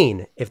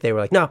insane if they were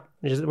like, no,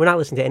 we're not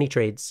listening to any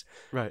trades.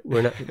 Right.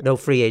 We're not, no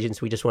free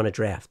agents. We just want to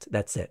draft.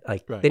 That's it.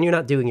 Right. Then you're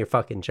not doing your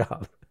fucking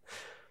job.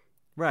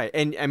 Right.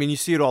 And you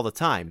see it all the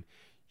time.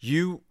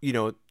 You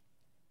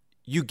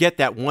get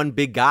that one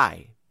big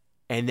guy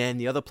and then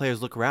the other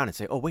players look around and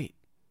say, oh, wait,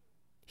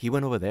 he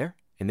went over there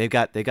and they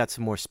got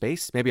some more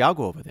space. Maybe I'll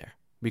go over there.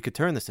 We could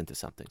turn this into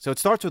something. So it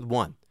starts with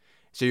one.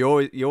 So you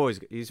always,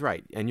 he's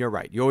right, and you're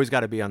right. You always got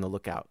to be on the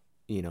lookout,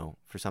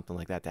 for something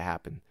like that to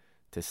happen,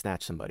 to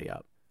snatch somebody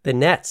up. The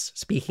Nets,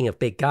 speaking of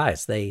big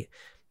guys,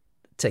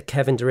 to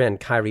Kevin Durant,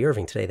 Kyrie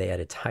Irving today, they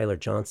added Tyler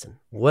Johnson.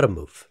 What a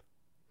move.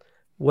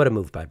 What a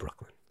move by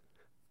Brooklyn.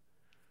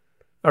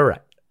 All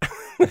right.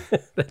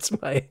 That's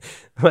my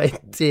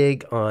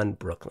dig on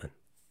Brooklyn.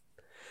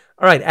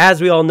 All right,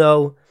 as we all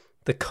know,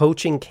 the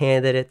coaching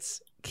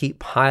candidates keep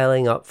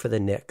piling up for the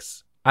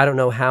Knicks. I don't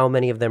know how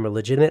many of them are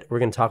legitimate. We're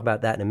going to talk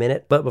about that in a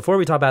minute. But before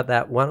we talk about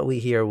that, why don't we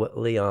hear what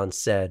Leon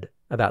said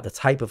about the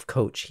type of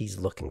coach he's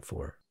looking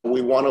for?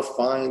 We want to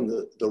find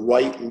the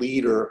right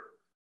leader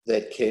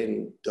that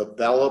can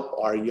develop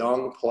our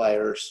young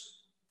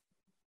players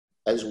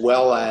as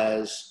well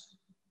as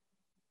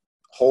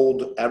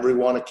hold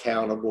everyone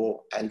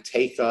accountable and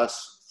take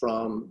us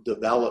from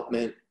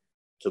development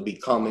to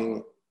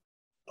becoming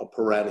a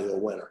perennial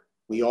winner.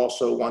 We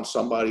also want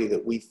somebody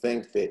that we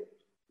think that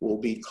will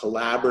be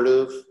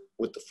collaborative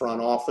with the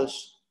front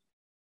office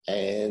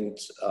and,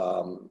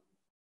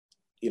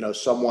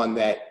 someone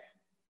that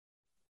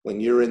when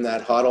you're in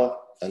that huddle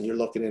and you're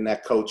looking in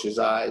that coach's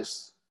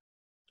eyes,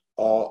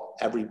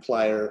 every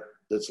player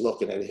that's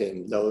looking at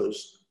him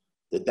knows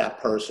that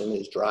person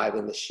is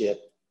driving the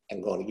ship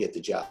and going to get the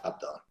job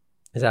done.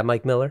 Is that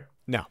Mike Miller?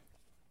 No.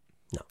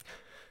 No.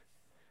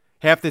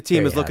 Half the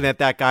team is looking at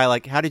that guy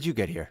like, how did you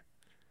get here?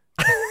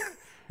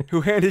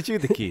 Who handed you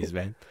the keys,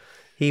 man?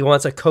 He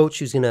wants a coach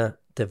who's going to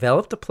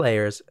develop the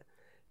players,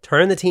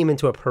 turn the team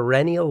into a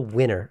perennial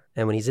winner,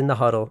 and when he's in the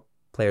huddle,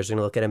 players are going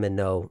to look at him and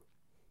know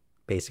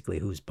basically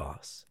who's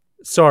boss.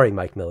 Sorry,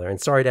 Mike Miller,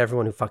 and sorry to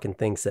everyone who fucking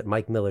thinks that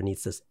Mike Miller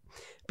needs to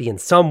be in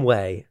some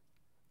way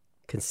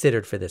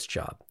considered for this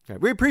job.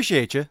 Right. We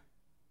appreciate you,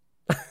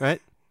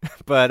 right?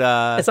 But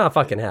it's not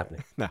fucking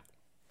happening. No.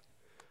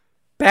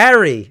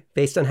 Barry,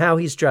 based on how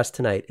he's dressed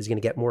tonight, is going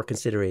to get more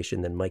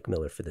consideration than Mike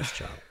Miller for this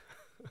job.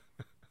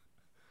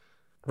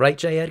 Right,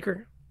 J.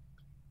 Edgar?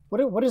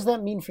 What does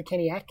that mean for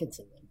Kenny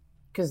Atkinson then?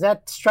 Because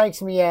that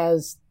strikes me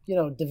as,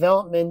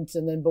 development,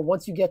 but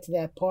once you get to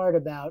that part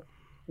about,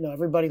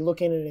 everybody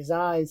looking in his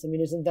eyes,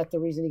 isn't that the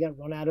reason he got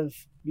run out of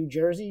New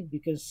Jersey?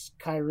 Because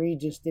Kyrie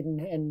just didn't,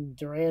 and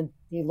Durant,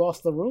 he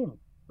lost the room,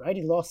 right?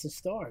 He lost his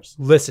stars.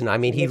 Listen,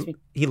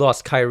 he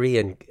lost Kyrie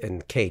and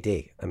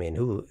KD.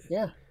 Who?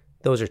 Yeah.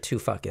 Those are two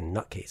fucking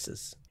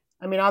nutcases.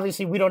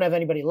 Obviously we don't have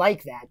anybody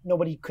like that.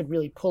 Nobody could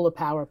really pull a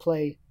power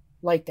play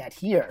like that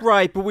here.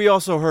 Right, but we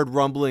also heard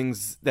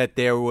rumblings that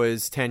there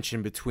was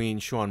tension between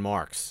Sean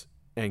Marks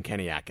and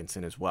Kenny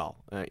Atkinson as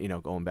well,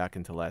 going back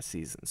into last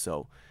season.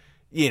 So,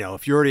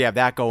 if you already have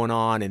that going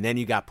on and then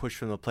you got pushed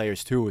from the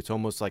players too, it's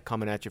almost like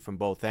coming at you from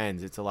both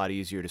ends. It's a lot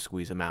easier to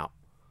squeeze them out.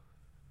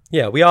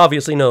 Yeah, we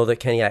obviously know that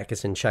Kenny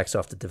Atkinson checks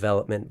off the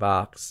development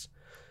box.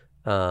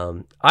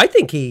 I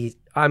think he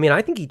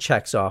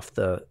checks off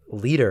the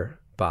leader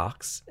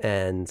box,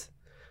 and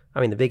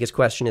the biggest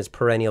question is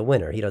perennial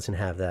winner. He doesn't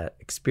have that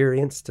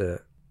experience to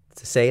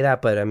say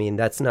that, but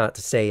that's not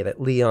to say that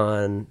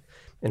Leon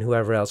and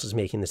whoever else is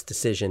making this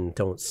decision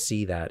don't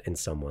see that in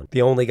someone.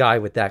 The only guy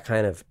with that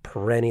kind of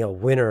perennial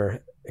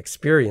winner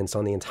experience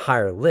on the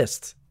entire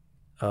list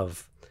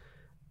of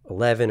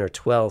 11 or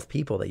 12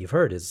 people that you've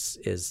heard is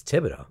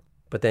Thibodeau.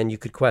 But then you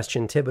could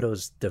question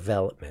Thibodeau's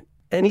development.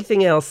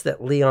 Anything else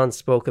that Leon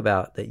spoke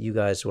about that you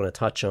guys want to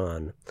touch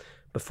on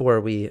before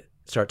we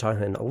start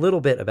talking a little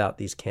bit about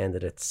these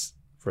candidates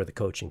for the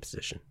coaching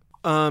position?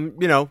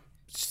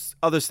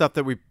 Other stuff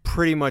that we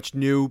pretty much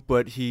knew,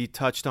 but he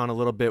touched on a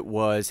little bit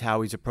was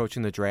how he's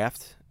approaching the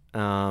draft.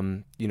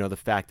 The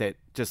fact that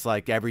just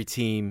like every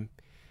team,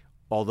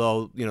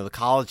 although, the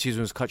college season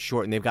was cut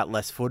short and they've got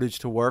less footage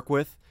to work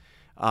with,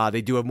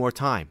 they do have more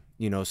time,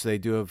 so they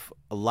do have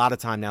a lot of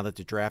time now that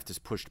the draft is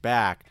pushed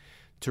back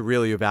to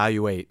really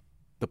evaluate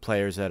the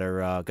players that are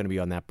going to be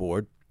on that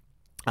board.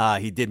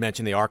 He did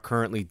mention they are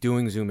currently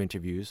doing Zoom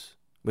interviews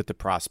with the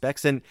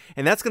prospects, and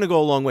that's going to go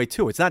a long way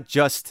too. It's not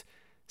just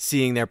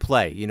seeing their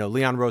play.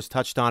 Leon Rose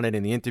touched on it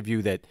in the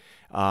interview that,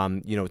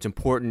 it's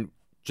important,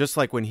 just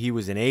like when he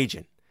was an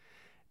agent,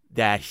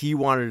 that he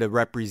wanted to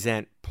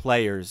represent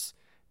players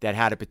that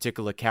had a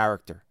particular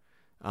character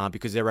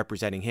because they're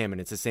representing him.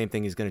 And it's the same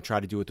thing he's going to try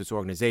to do with this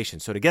organization.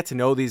 So to get to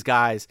know these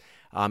guys,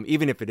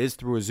 even if it is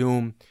through a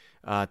Zoom,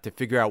 to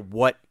figure out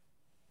what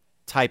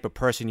type of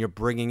person you're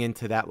bringing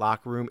into that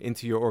locker room,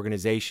 into your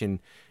organization,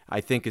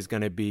 I think it's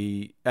going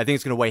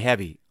to weigh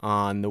heavy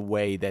on the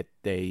way that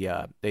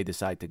they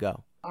decide to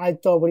go. I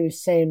thought what he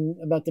was saying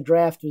about the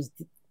draft was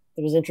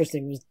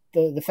interesting, was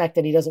the fact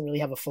that he doesn't really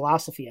have a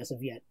philosophy as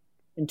of yet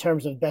in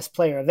terms of best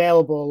player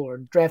available or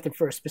drafted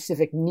for a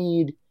specific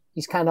need.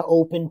 He's kind of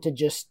open to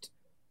just,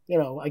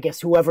 I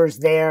guess whoever's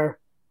there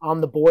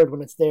on the board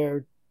when it's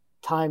their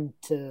time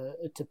to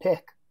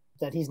pick.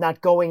 That he's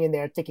not going in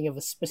there thinking of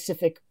a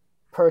specific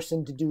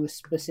person to do a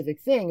specific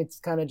thing. It's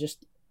kind of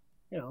just,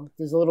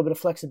 there's a little bit of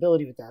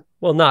flexibility with that.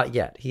 Well, not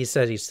yet. He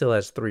said he still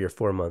has 3 or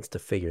 4 months to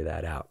figure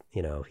that out.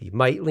 He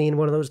might lean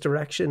one of those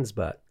directions,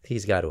 but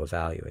he's got to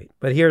evaluate.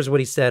 But here's what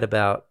he said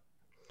about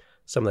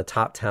some of the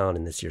top talent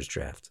in this year's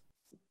draft?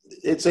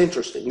 It's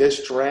interesting.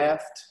 This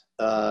draft,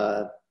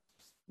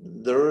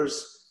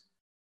 there's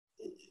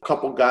a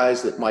couple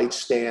guys that might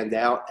stand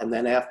out, and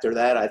then after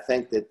that, I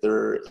think that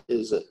there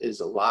is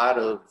a lot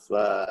of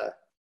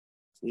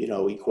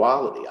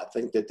equality. I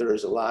think that there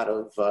is a lot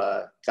of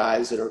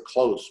guys that are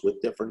close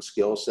with different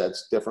skill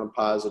sets, different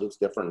positives,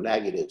 different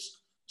negatives.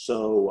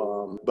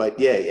 So, but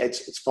yeah,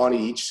 it's funny.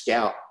 Each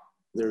scout,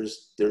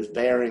 there's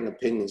varying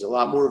opinions, a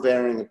lot more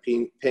varying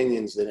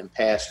opinions than in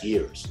past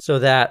years. So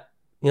that,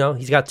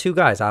 he's got two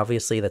guys,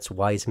 obviously. That's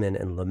Wiseman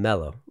and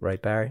LaMelo,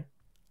 right, Barry?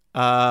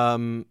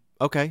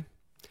 Okay.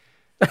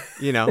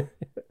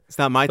 It's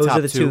not my Those top two.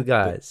 are the two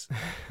guys.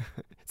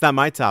 It's not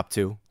my top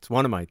two. It's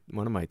one of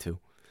my two.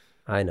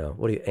 I know.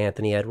 What are you,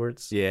 Anthony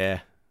Edwards? Yeah.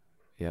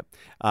 Yep.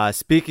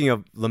 Speaking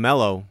of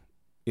LaMelo,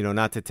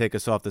 not to take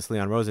us off this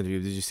Leon Rose interview,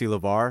 did you see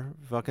LeVar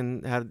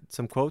fucking had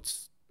some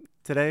quotes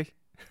today?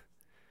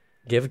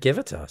 Give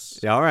it to us.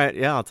 Yeah, all right.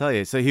 Yeah, I'll tell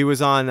you. So he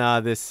was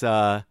on this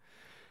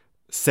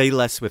Say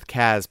Less with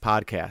Kaz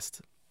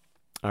podcast.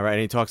 All right,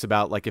 and he talks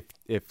about like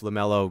if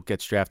LaMelo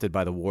gets drafted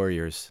by the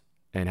Warriors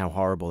and how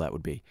horrible that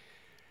would be.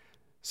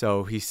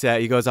 So he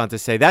goes on to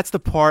say, that's the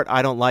part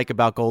I don't like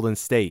about Golden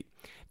State.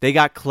 They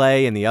got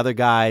Clay and the other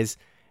guys,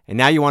 and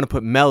now you want to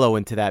put Melo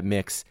into that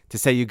mix to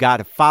say you got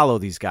to follow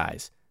these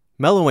guys.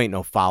 Melo ain't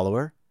no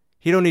follower.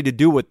 He don't need to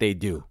do what they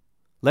do.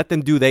 Let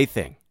them do their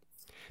thing.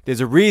 There's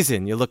a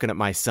reason you're looking at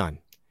my son.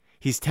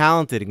 He's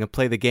talented and can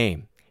play the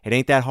game. It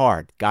ain't that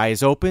hard. Guy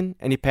is open,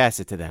 and you pass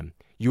it to them.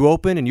 You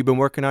open, and you've been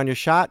working on your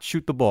shot,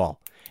 shoot the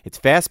ball. It's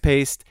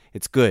fast-paced.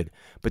 It's good.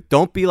 But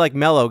don't be like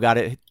Melo got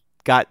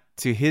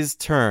to his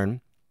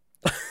turn.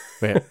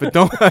 But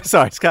don't.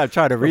 Sorry, I'm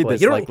trying to read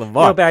this like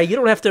LeVar. Barry, you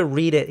don't have to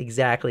read it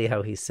exactly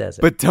how he says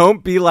it. But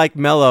don't be like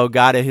Melo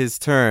got to his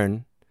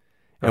turn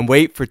and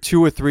wait for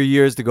 2 or 3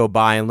 years to go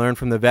by and learn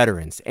from the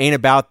veterans. Ain't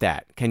about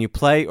that. Can you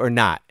play or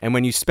not? And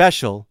when you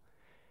special,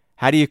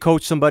 how do you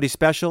coach somebody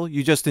special?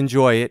 You just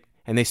enjoy it,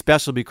 and they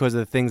special because of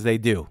the things they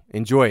do.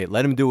 Enjoy it.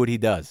 Let him do what he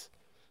does.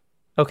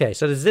 Okay,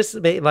 so does this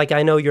like,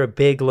 I know you're a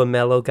big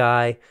LaMelo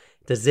guy.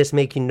 Does this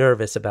make you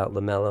nervous about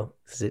LaMelo?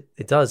 Because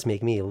it does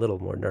make me a little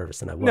more nervous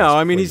than I was. No,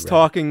 I mean, he's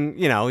talking,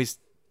 he's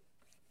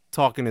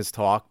talking his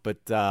talk, but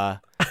no,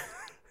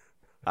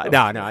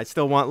 I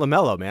still want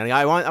LaMelo, man.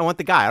 I want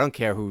the guy. I don't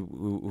care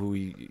who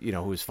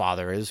his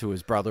father is, who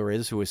his brother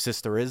is, who his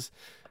sister is.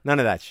 None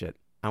of that shit.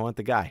 I want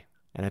the guy,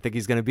 and I think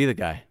he's going to be the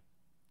guy.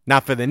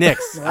 Not for the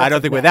Knicks. I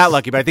don't think we're that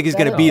lucky, but I think he's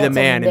going to be the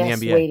man in the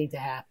NBA. Waiting to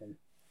happen.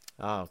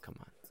 Oh, come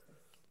on.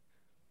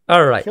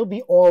 All right. He'll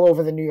be all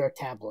over the New York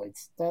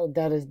tabloids.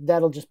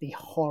 That'll just be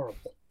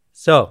horrible.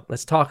 So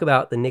let's talk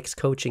about the Knicks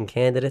coaching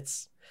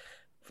candidates.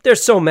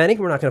 There's so many.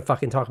 We're not going to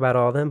fucking talk about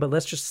all of them, but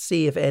let's just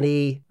see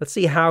let's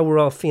see how we're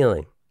all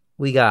feeling.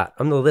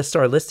 I'm going to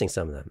start listing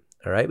some of them.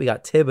 All right. We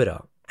got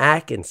Thibodeau,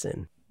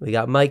 Atkinson. We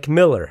got Mike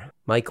Miller,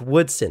 Mike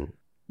Woodson.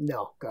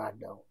 No, God,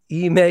 no.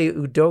 Ime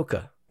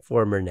Udoka,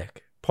 former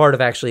Knick. Part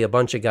of actually a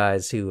bunch of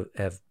guys who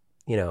have,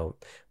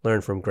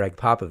 learned from Greg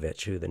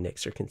Popovich, who the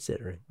Knicks are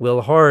considering.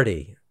 Will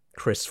Hardy,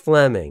 Chris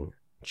Fleming,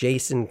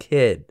 Jason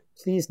Kidd.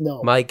 Please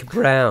no. Mike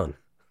Brown,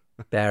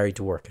 Barry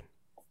Dworkin.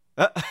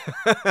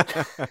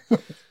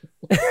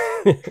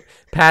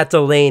 Pat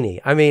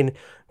Delaney. I mean,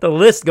 the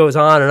list goes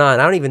on and on.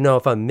 I don't even know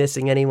if I'm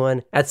missing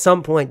anyone. At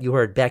some point, you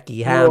heard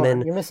Becky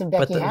Hammond. You're missing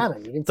Becky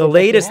Hammond. The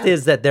latest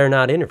is that they're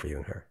not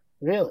interviewing her.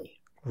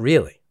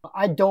 Really?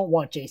 I don't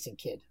want Jason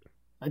Kidd.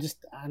 I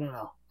don't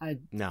know. I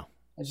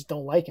just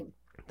don't like him.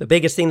 The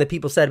biggest thing that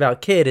people said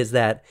about Kidd is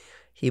that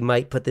he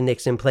might put the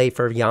Knicks in play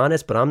for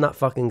Giannis, but I'm not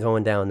fucking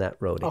going down that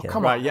road again. Oh,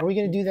 come on. Are we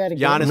going to do that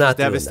again? Giannis was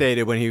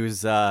devastated when he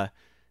was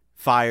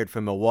fired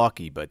from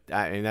Milwaukee, but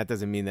that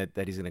doesn't mean that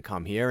he's going to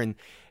come here. And,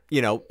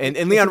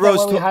 and Leon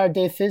Rose. We hired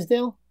Dave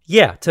Fizdale?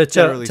 Yeah,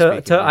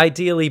 to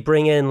ideally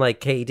bring in like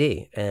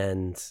KD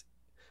and.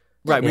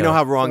 Right, we know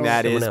how wrong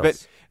that is.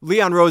 But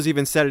Leon Rose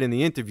even said it in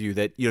the interview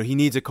that, he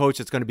needs a coach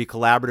that's going to be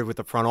collaborative with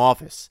the front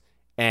office.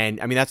 And,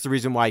 I mean, that's the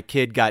reason why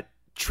Kidd got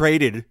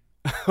traded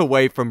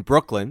away from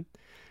Brooklyn,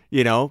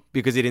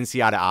 because he didn't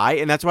see eye to eye.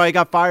 And that's why he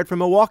got fired from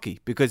Milwaukee,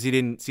 because he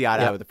didn't see eye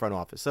to eye with the front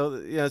office. So,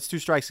 it's 2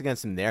 strikes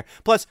against him there.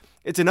 Plus,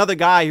 it's another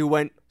guy who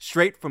went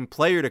straight from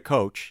player to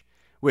coach,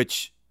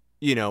 which,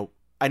 I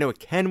know it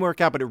can work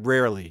out, but it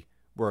rarely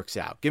works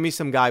out. Give me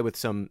some guy with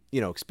some,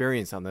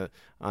 experience on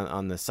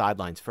the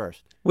sidelines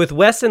first. With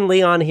Wes and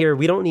Leon here,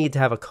 we don't need to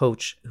have a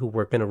coach who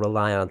we're going to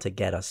rely on to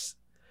get us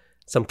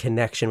some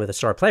connection with a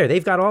star player.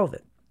 They've got all of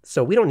it.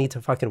 So we don't need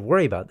to fucking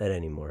worry about that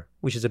anymore,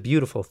 which is a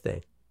beautiful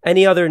thing.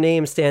 Any other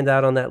names stand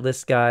out on that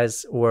list,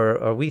 guys?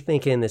 Or are we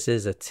thinking this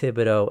is a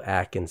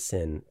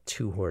Thibodeau-Atkinson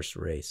 2-horse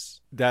race?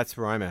 That's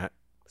where I'm at.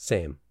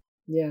 Same.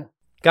 Yeah.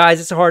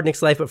 Guys, it's a hard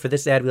Knicks life, but for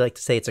this ad, we like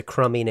to say it's a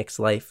crummy Knicks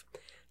life.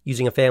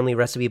 Using a family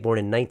recipe born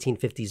in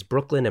 1950s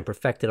Brooklyn and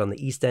perfected on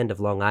the East End of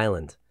Long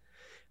Island.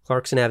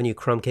 Clarkson Avenue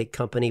Crumb Cake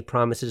Company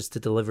promises to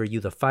deliver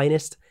you the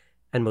finest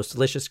and most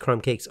delicious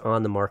crumb cakes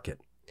on the market.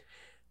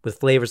 With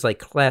flavors like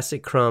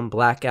Classic Crumb,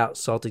 Blackout,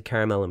 Salted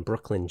Caramel, and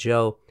Brooklyn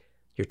Joe,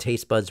 your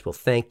taste buds will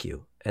thank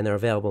you and they're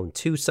available in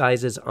 2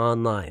 sizes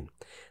online.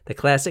 The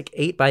classic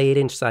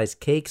 8x8-inch size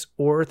cakes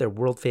or their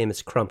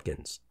world-famous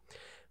Crumpkins,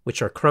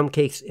 which are crumb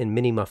cakes in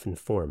mini muffin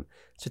form.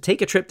 So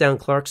take a trip down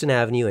Clarkson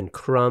Avenue and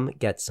crumb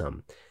get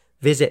some.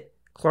 Visit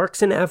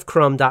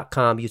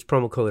clarksonavcrumb.com. Use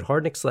promo code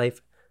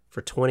HardnicksLife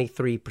for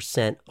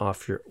 23%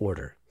 off your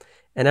order.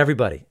 And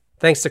everybody,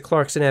 thanks to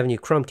Clarkson Avenue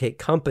Crumb Cake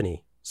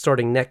Company,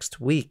 starting next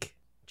week,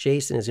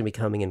 Jason is going to be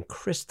coming in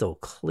crystal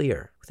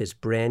clear with his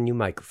brand new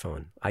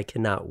microphone. I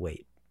cannot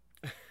wait.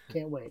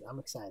 Can't wait. I'm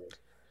excited.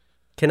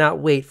 Cannot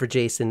wait for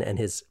Jason and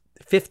his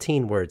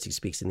 15 words he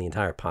speaks in the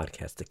entire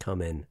podcast to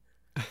come in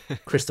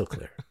crystal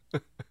clear.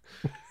 Did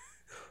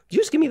you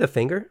just give me the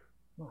finger?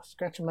 Oh,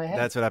 scratching my head.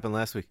 That's what happened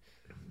last week.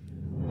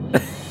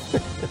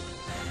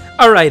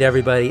 All right,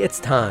 everybody, it's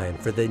time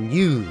for the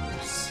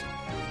news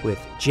with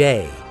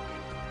J.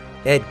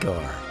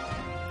 Edgar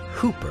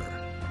Hooper.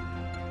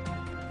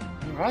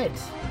 All right.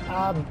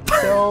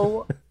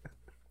 So,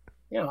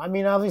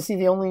 obviously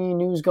the only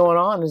news going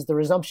on is the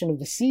resumption of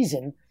the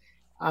season.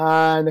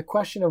 And the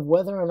question of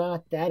whether or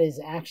not that is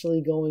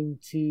actually going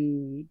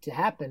to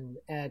happen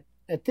at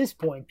this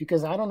point,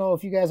 because I don't know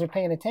if you guys are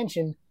paying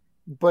attention,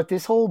 but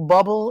this whole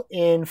bubble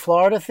in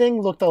Florida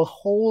thing looked a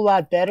whole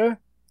lot better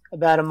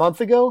about a month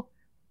ago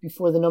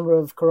before the number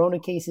of corona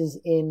cases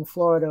in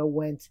Florida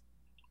went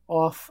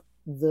off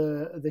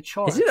the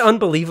charts. Isn't it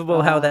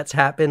unbelievable how that's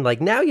happened? Like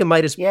now you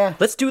might as yeah.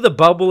 Let's do the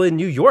bubble in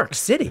New York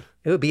City.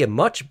 It would be a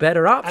much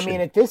better option. I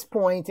mean, at this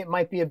point, it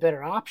might be a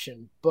better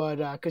option, but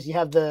because you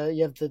have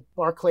the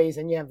Barclays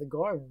and you have the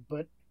Garden.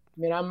 But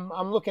I mean,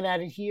 I'm looking at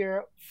it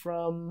here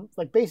from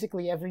like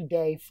basically every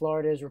day.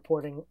 Florida is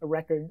reporting a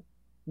record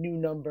new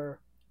number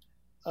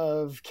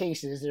of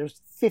cases.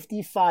 There's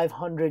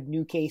 5,500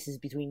 new cases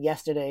between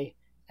yesterday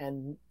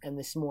and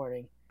this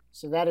morning.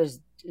 So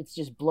it's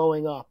just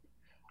blowing up.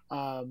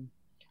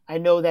 I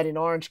know that in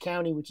Orange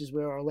County, which is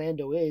where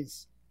Orlando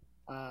is,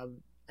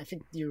 I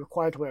think you're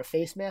required to wear a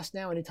face mask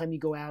now anytime you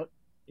go out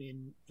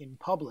in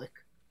public.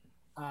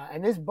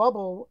 And this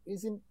bubble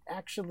isn't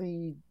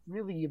actually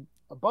really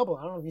a bubble.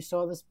 I don't know if you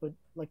saw this, but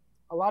like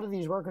a lot of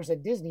these workers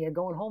at Disney are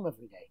going home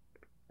every day.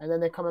 And then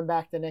they're coming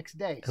back the next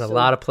day. And a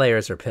lot of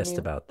players are pissed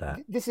about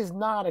that. This is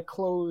not a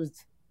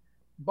closed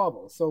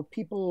bubble. So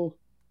people,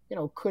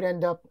 could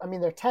end up,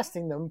 they're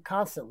testing them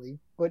constantly,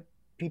 but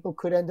people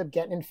could end up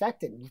getting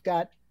infected. You've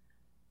got,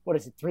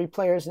 3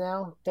 players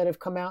now that have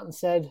come out and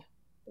said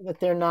that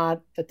they're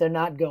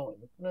not going.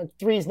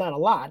 3 is not a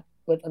lot,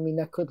 but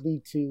that could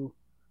lead to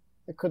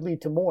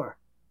more.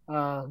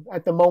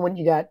 At the moment,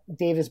 you got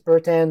Davis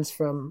Bertans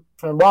from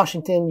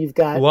Washington. You've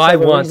got. Well, I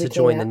want to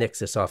join the Knicks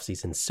this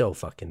offseason so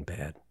fucking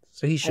bad.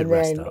 So he should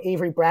rest up. And then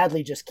Avery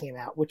Bradley just came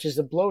out, which is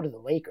a blow to the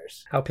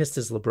Lakers. How pissed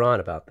is LeBron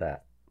about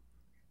that?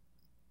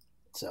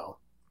 So.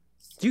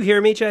 Do you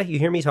hear me, Jay? You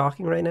hear me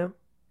talking right now?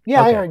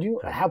 Yeah, okay. I heard you.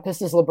 How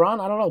pissed is LeBron?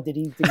 I don't know. Did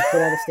he put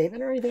out a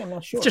statement or anything? I'm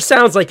not sure. It just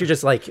sounds like you're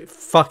just like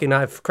fucking.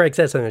 If Craig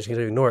says something, I'm just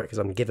going to ignore it because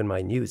I'm giving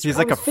my news. He's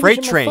like a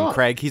freight train,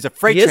 Craig. He's a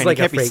freight train. He is like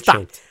he can't a freight be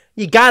stopped. train.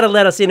 You got to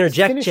let us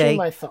interject, Jay.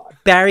 My thought.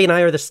 Barry and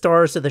I are the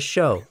stars of the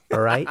show,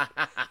 all right?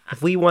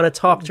 If we want to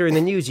talk during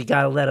the news, you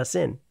got to let us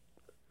in.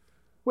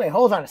 Wait,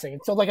 hold on a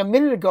second. So like a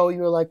minute ago, you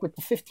were like with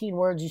the 15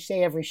 words you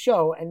say every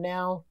show, and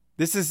now...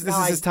 This is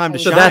his time to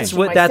shine.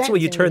 So that's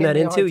what you turned that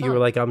into? You were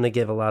like, I'm going to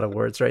give a lot of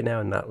words right now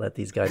and not let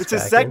these guys It's a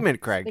segment,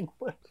 in. Craig.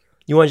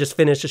 You want to just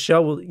finish the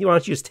show? Well, why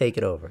don't you just take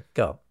it over?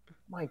 Go.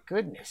 My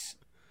goodness.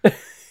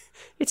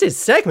 It's his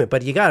segment,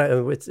 but we got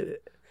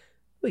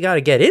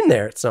to get in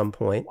there at some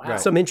point. Wow.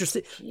 Some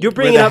interesting. You're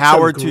bringing up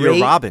Howard some to great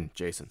your Robin,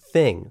 Jason.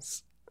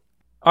 Things.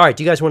 All right,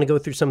 do you guys want to go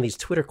through some of these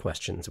Twitter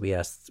questions we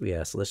asked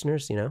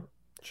listeners,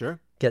 Sure.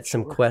 Get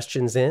some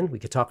questions in. We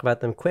could talk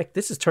about them quick.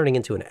 This is turning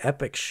into an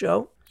epic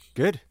show.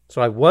 Good.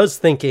 So I was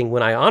thinking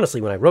when I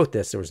wrote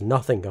this, there was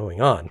nothing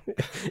going on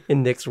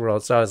in Knicks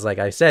world. So I was like,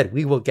 I said,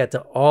 we will get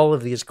to all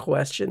of these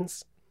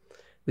questions.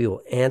 We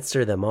will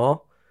answer them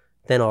all.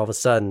 Then all of a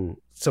sudden,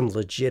 some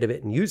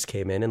legitimate news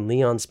came in and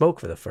Leon spoke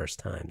for the first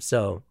time.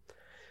 So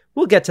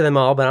we'll get to them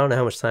all, but I don't know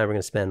how much time we're going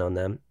to spend on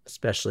them,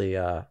 especially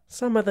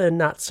some of the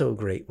not so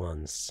great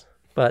ones.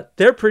 But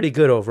they're pretty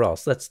good overall.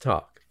 So let's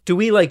talk. Do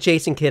we like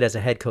Jason Kidd as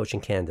a head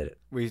coaching candidate?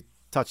 We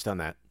touched on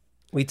that.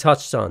 We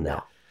touched on that.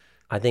 No.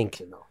 I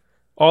think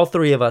all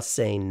 3 of us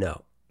say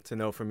no. It's a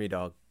no for me,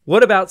 dog.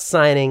 What about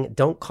signing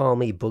Don't Call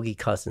Me Boogie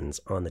Cousins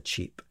on the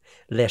cheap?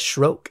 Les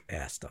Schrock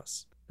asked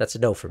us. That's a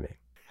no for me.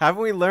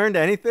 Haven't we learned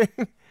anything?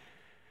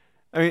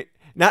 I mean,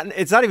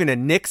 it's not even a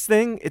Knicks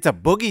thing. It's a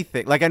Boogie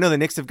thing. Like, I know the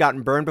Knicks have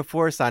gotten burned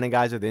before signing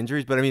guys with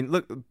injuries, but I mean,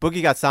 look,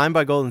 Boogie got signed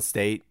by Golden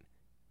State,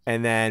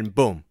 and then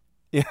boom,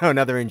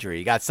 another injury.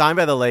 He got signed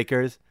by the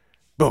Lakers,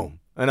 boom,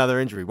 another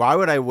injury. Why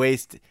would I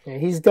waste? Yeah,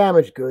 he's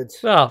damaged goods.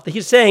 Well,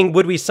 he's saying,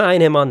 would we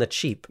sign him on the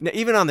cheap?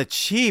 Even on the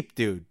cheap,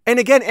 dude. And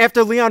again,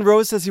 after Leon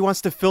Rose says he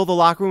wants to fill the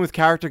locker room with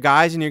character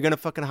guys, and you're going to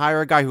fucking hire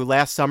a guy who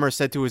last summer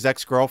said to his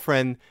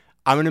ex-girlfriend,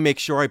 I'm going to make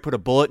sure I put a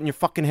bullet in your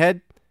fucking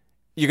head.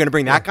 You're going to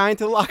bring that guy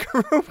into the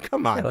locker room?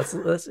 Come on. Yeah,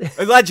 let's...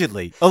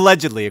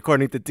 Allegedly,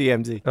 according to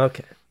TMZ.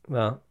 Okay.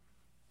 Well,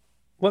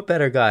 What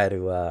better guy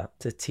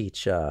to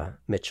teach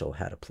Mitchell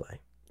how to play?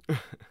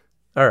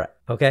 All right.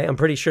 Okay. I'm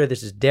pretty sure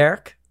this is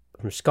Derek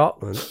from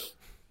Scotland.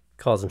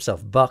 Calls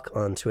himself Buck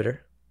on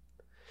Twitter.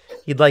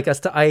 He'd like us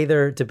to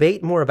either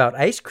debate more about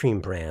ice cream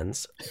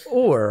brands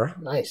or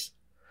Nice.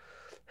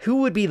 who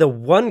would be the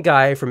one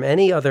guy from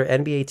any other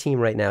NBA team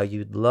right now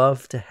you'd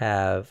love to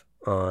have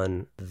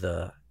on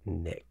the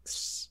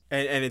Knicks.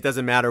 And it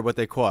doesn't matter what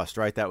they cost,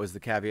 right? That was the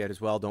caveat as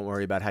well. Don't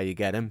worry about how you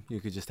get him. You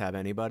could just have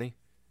anybody.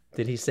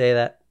 Did he say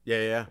that?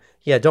 Yeah.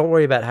 Yeah, don't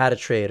worry about how to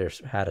trade or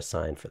how to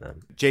sign for them.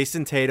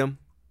 Jason Tatum,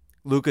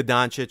 Luka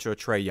Doncic, or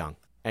Trae Young.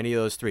 Any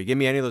of those three. Give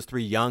me any of those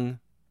three young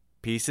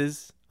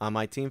pieces on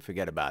my team.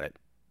 Forget about it.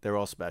 They're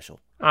all special.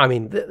 I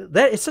mean,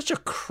 that is such a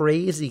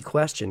crazy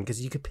question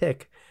because you could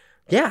pick.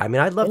 Yeah, I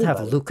mean, I'd love to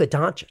have Luka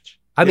Doncic.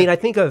 I mean, I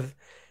think of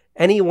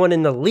anyone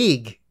in the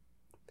league,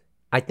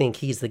 I think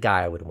he's the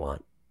guy I would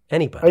want.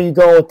 Anybody. Are you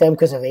going with them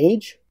because of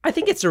age? I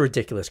think it's a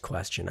ridiculous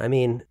question. I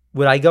mean,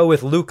 would I go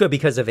with Luka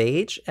because of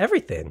age?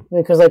 Everything.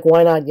 Because, like,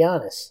 why not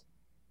Giannis?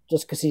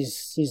 Just because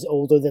he's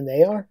older than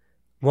they are?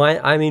 Why?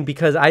 I mean,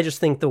 because I just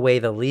think the way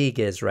the league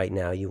is right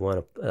now, you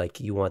want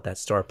that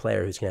star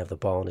player who's gonna have the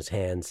ball in his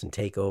hands and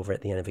take over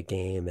at the end of a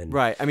game. And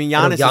right. I mean,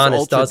 Giannis is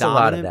ultra does a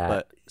lot of dominant, that.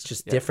 but It's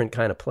just different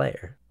kind of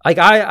player. Like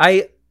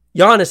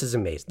Giannis is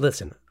amazing.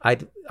 Listen, I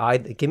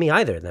give me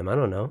either of them. I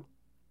don't know.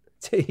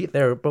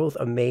 They're both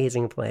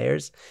amazing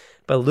players,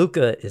 but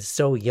Luka is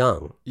so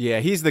young. Yeah,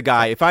 he's the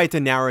guy. If I had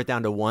to narrow it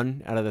down to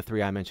one out of the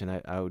three I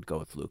mentioned, I would go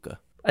with Luka.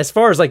 As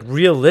far as like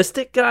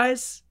realistic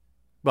guys,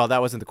 well,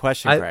 that wasn't the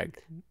question,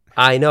 Craig.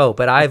 I know,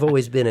 but I've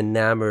always been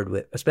enamored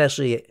with,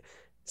 especially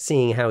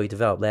seeing how he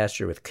developed last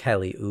year with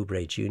Kelly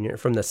Oubre Jr.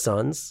 from the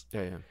Suns.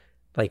 Yeah.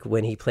 Like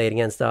when he played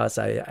against us,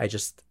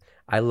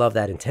 I love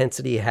that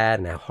intensity he had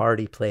and how hard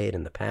he played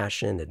and the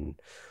passion and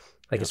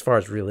as far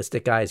as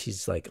realistic guys,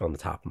 he's like on the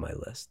top of my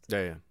list.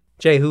 Yeah.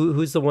 Jay,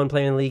 who's the one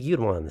player in the league you'd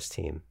want on this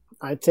team?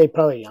 I'd say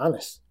probably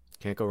Giannis.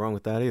 Can't go wrong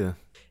with that either.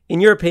 In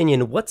your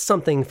opinion, what's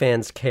something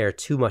fans care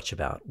too much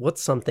about?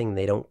 What's something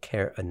they don't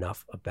care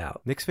enough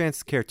about? Knicks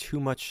fans care too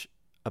much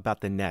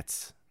about the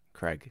Nets,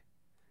 Craig.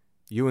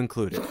 You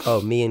included. Oh,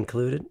 me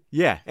included?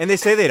 Yeah, and they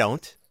say they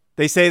don't.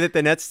 They say that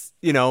the Nets,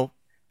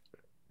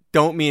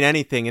 don't mean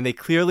anything, and they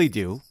clearly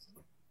do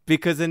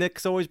because the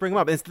Knicks always bring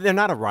them up. They're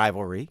not a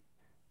rivalry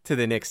to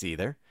the Knicks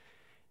either.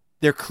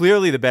 They're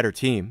clearly the better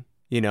team,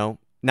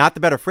 not the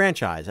better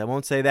franchise. I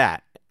won't say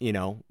that,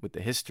 with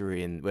the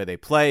history and where they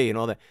play and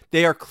all that.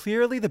 They are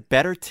clearly the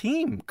better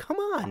team. Come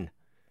on.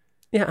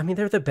 Yeah, I mean,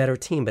 they're the better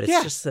team, but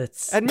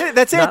it's admit it.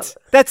 That's it.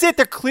 That's it.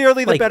 They're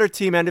clearly the better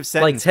team. End of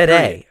sentence.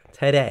 Like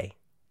today.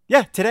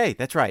 Yeah, today.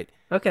 That's right.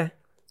 Okay.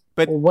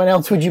 But what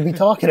else would you be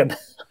talking about?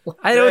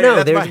 I don't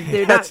know.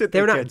 They're not too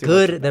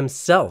good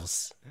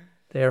themselves.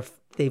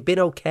 They've been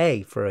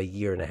okay for a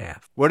year and a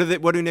half. What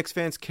do Knicks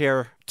fans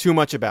care too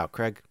much about,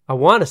 Craig? I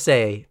want to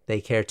say they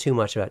care too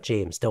much about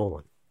James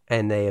Dolan,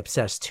 and they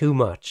obsess too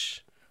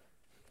much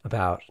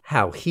about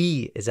how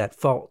he is at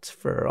fault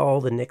for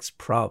all the Knicks'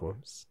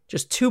 problems.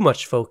 Just too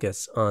much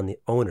focus on the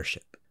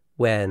ownership.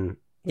 When,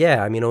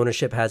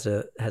 ownership has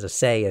a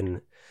say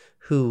in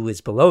who is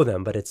below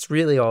them, but it's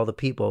really all the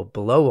people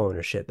below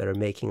ownership that are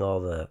making all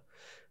the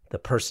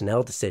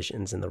personnel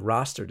decisions and the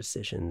roster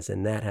decisions,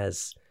 and that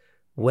has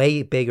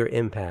way bigger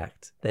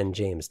impact than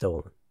James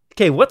Dolan.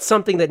 Okay, what's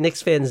something that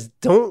Knicks fans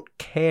don't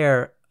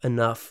care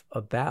enough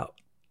about?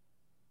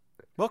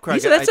 Well,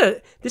 Craig,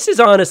 this is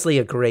honestly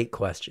a great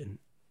question.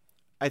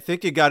 I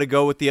think you got to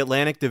go with the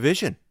Atlantic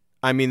Division.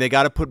 I mean, they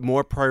got to put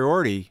more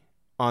priority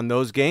on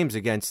those games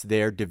against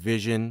their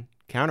division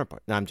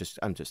counterpart. No, I'm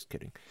just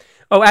kidding.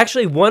 Oh,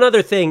 actually, one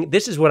other thing.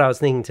 This is what I was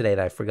thinking today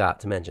that I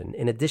forgot to mention.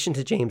 In addition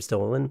to James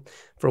Dolan,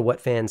 for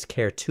what fans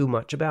care too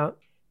much about,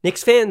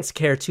 Knicks fans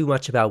care too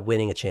much about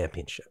winning a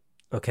championship.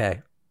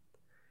 Okay?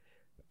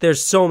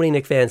 There's so many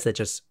Knicks fans that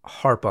just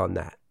harp on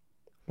that.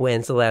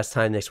 When's the last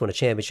time Knicks won a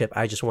championship?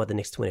 I just want the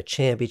Knicks to win a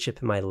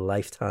championship in my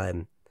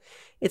lifetime.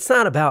 It's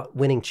not about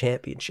winning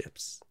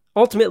championships.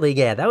 Ultimately,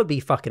 yeah, that would be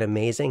fucking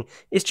amazing.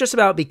 It's just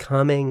about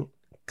becoming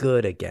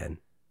good again.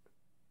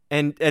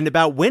 And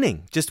about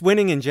winning. Just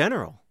winning in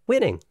general.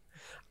 Winning.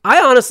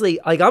 I honestly,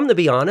 I'm going to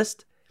be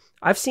honest,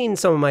 I've seen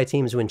some of my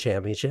teams win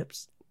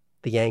championships.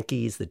 The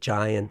Yankees, the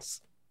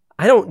Giants.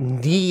 I don't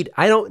need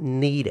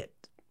it.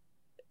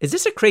 Is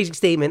this a crazy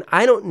statement?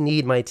 I don't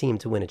need my team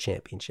to win a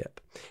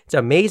championship. It's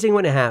amazing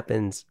when it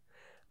happens.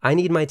 I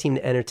need my team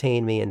to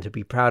entertain me and to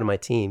be proud of my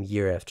team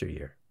year after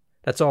year.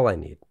 That's all I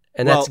need.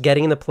 And that's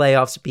getting in the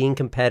playoffs, being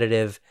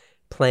competitive,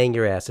 playing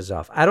your asses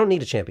off. I don't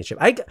need a championship.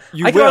 I could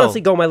honestly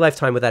go my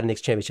lifetime without a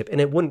Knicks championship,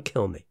 and it wouldn't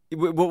kill me.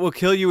 What will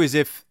kill you is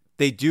if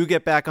they do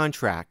get back on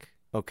track,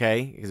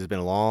 okay? Because it's been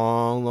a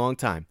long, long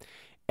time.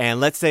 And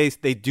let's say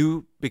they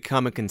do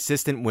become a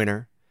consistent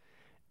winner,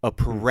 a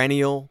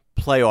perennial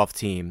playoff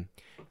team,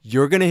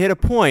 you're going to hit a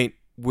point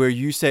where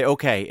you say,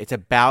 okay, it's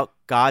about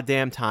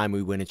goddamn time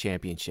we win a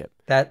championship.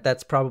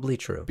 That's probably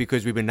true.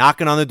 Because we've been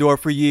knocking on the door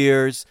for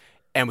years,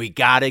 and we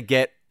got to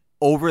get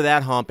over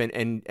that hump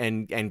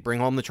and bring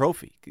home the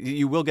trophy.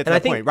 You will get to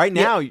that point. Right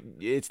now,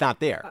 it's not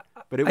there.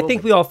 But I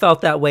think we all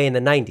felt that way in the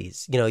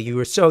 90s. You know,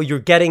 you're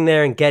getting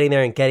there and getting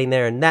there and getting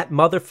there, and that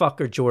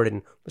motherfucker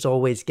Jordan was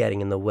always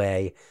getting in the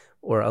way,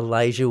 or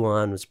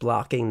Olajuwon was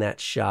blocking that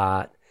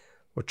shot,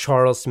 or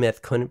Charles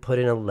Smith couldn't put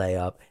in a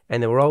layup,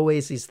 and there were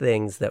always these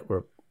things that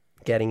were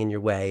getting in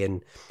your way.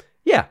 And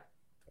yeah,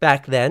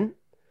 back then,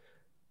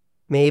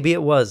 maybe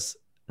it was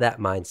that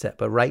mindset,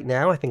 but right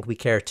now I think we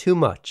care too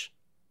much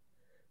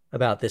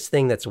about this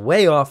thing that's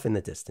way off in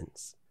the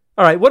distance.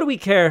 All right, what do we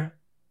care?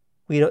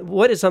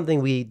 What is something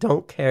we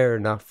don't care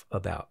enough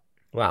about?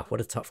 Wow, what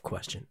a tough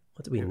question.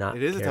 What do we not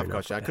care enough about? It is a tough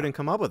question. I couldn't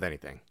come up with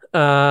anything.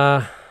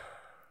 What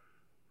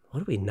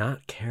do we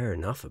not care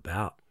enough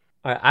about?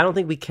 All right, I don't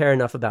think we care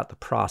enough about the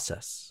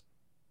process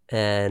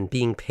and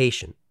being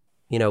patient.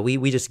 You know,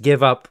 we just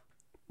give up.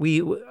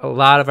 A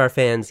lot of our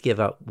fans give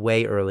up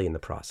way early in the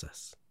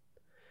process.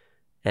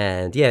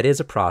 And yeah, it is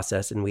a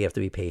process, and we have to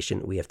be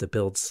patient. We have to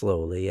build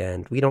slowly,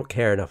 and we don't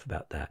care enough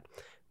about that.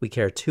 We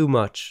care too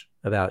much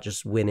about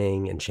just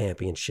winning and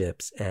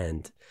championships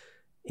and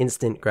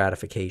instant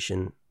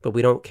gratification, but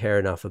we don't care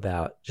enough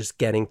about just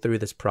getting through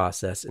this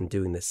process and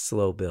doing this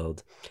slow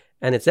build.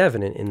 And it's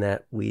evident in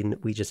that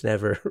we just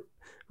never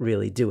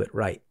really do it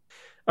right.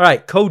 All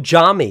right,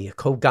 Kogashinya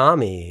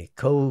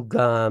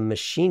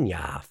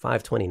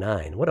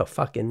 529. What a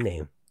fucking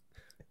name.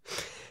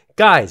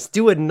 Guys,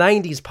 do a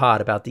 90s pod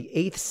about the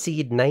 8th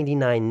seed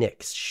 99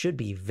 Knicks. Should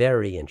be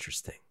very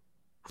interesting.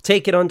 We'll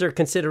take it under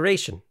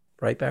consideration.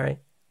 Right, Barry?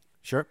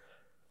 Sure.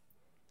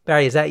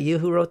 Barry, is that you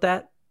who wrote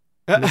that?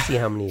 Let me see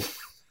how many. Is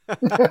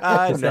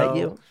that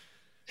you?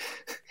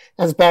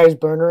 That's Barry's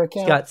burner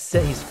account.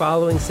 He's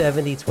following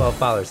 12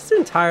 followers. It's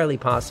entirely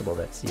possible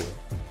that's you.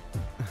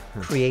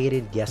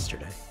 Created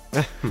yesterday.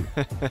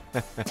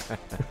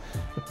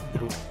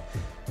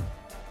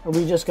 Are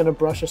we just going to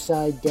brush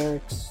aside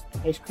Derek's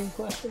ice cream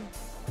question?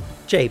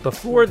 Jay,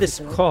 before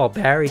this call,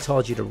 Barry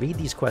told you to read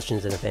these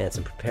questions in advance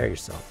and prepare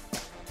yourself.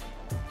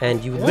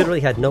 And you literally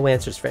had no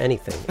answers for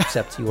anything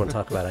except you want to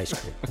talk about ice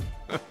cream.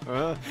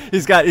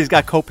 He's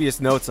got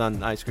copious notes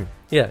on ice cream.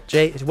 Yeah,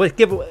 Jay,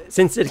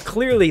 since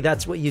clearly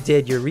that's what you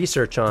did your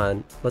research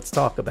on, let's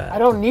talk about it. I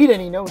don't need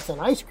any notes on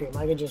ice cream.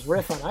 I can just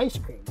riff on ice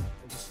cream.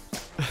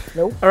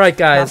 Nope. All right,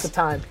 guys. Not the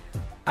time.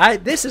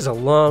 This is a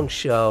long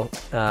show.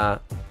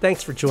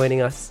 Thanks for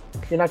joining us.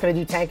 You're not going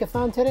to do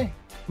Tankathon today?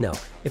 No.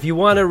 If you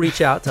want to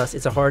reach out to us,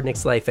 it's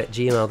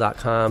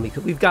ahardknickslife@gmail.com.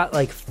 We've got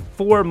like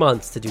 4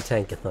 months to do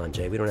Tankathon,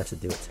 Jay. We don't have to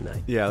do it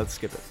tonight. Yeah, let's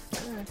skip it.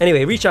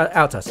 Anyway, reach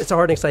out to us. It's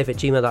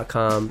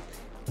ahardknickslife@gmail.com.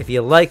 If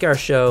you like our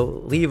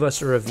show, leave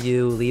us a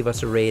review, leave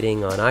us a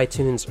rating on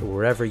iTunes or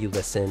wherever you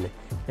listen.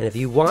 And if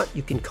you want,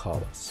 you can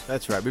call us.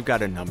 That's right. We've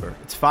got a number.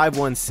 It's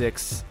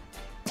 516.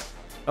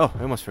 Oh,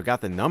 I almost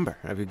forgot the number.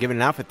 I've been giving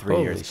it out for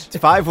 3 years. It's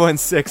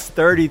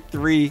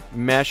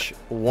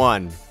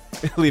 516-33-MESH-1.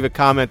 Leave a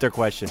comment or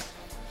question.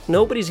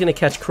 Nobody's going to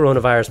catch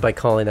coronavirus by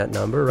calling that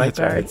number, right,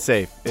 Barry? Right. It's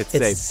safe. It's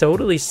safe. It's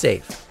totally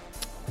safe.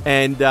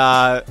 And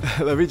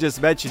let me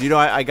just mention,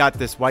 I got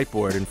this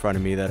whiteboard in front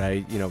of me that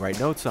I, write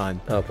notes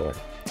on. Oh, boy.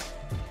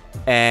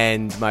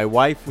 And my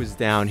wife was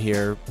down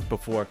here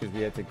before because we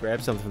had to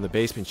grab something from the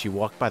basement. She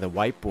walked by the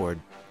whiteboard,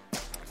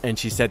 and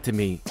she said to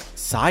me,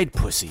 "Side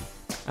pussy."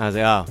 I was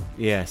like, "Oh,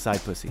 yeah,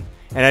 side pussy."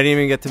 And I didn't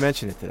even get to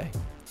mention it today.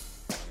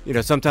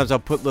 Sometimes I'll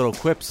put little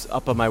quips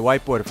up on my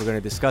whiteboard if we're going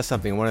to discuss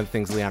something. One of the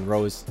things Leon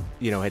Rose,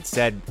 had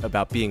said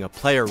about being a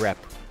player rep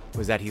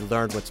was that he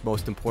learned what's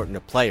most important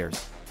to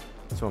players.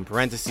 So in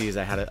parentheses,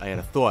 I had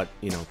a thought,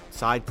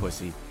 side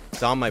pussy.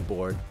 It's on my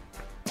board.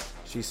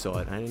 She saw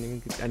it. I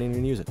didn't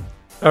even use it.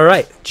 All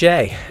right,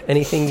 Jay.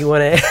 Anything you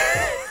want to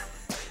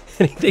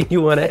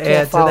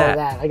add to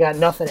that? I got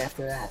nothing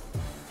after that.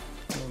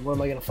 What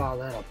am I going to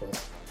follow that up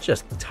with?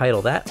 Just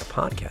title that a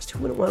podcast. Who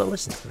wouldn't want to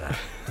listen to that?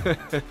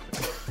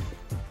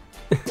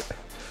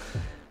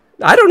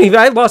 I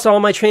lost all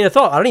my train of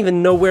thought. I don't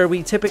even know where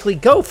we typically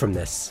go from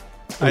this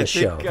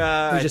show. We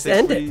just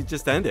end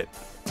it.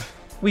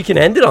 We can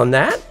end it on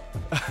that?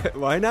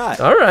 Why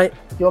not? All right.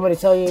 You want me to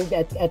tell you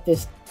at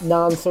this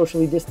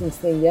non-socially distanced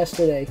thing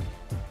yesterday,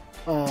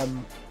 I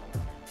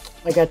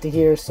got to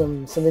hear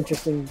some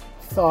interesting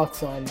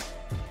thoughts on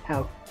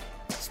how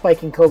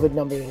spiking COVID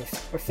numbers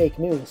are fake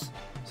news.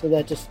 So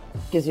that just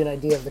gives you an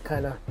idea of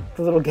the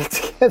little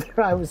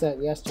get-together I was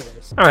at yesterday.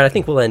 All right, I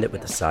think we'll end it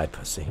with the side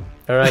pussy.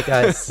 All right,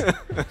 guys.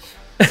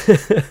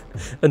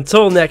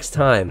 Until next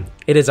time,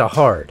 it is a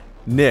hard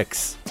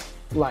Knicks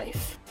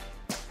life.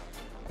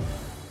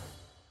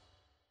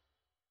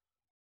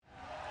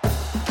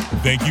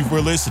 Thank you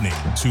for listening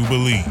to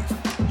Believe.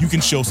 You can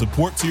show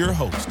support to your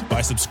host by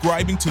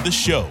subscribing to the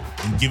show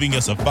and giving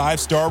us a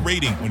 5-star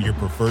rating on your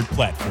preferred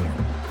platform.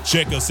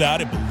 Check us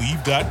out at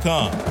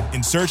Believe.com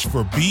and search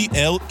for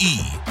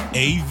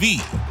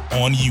BLEAV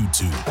on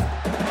YouTube.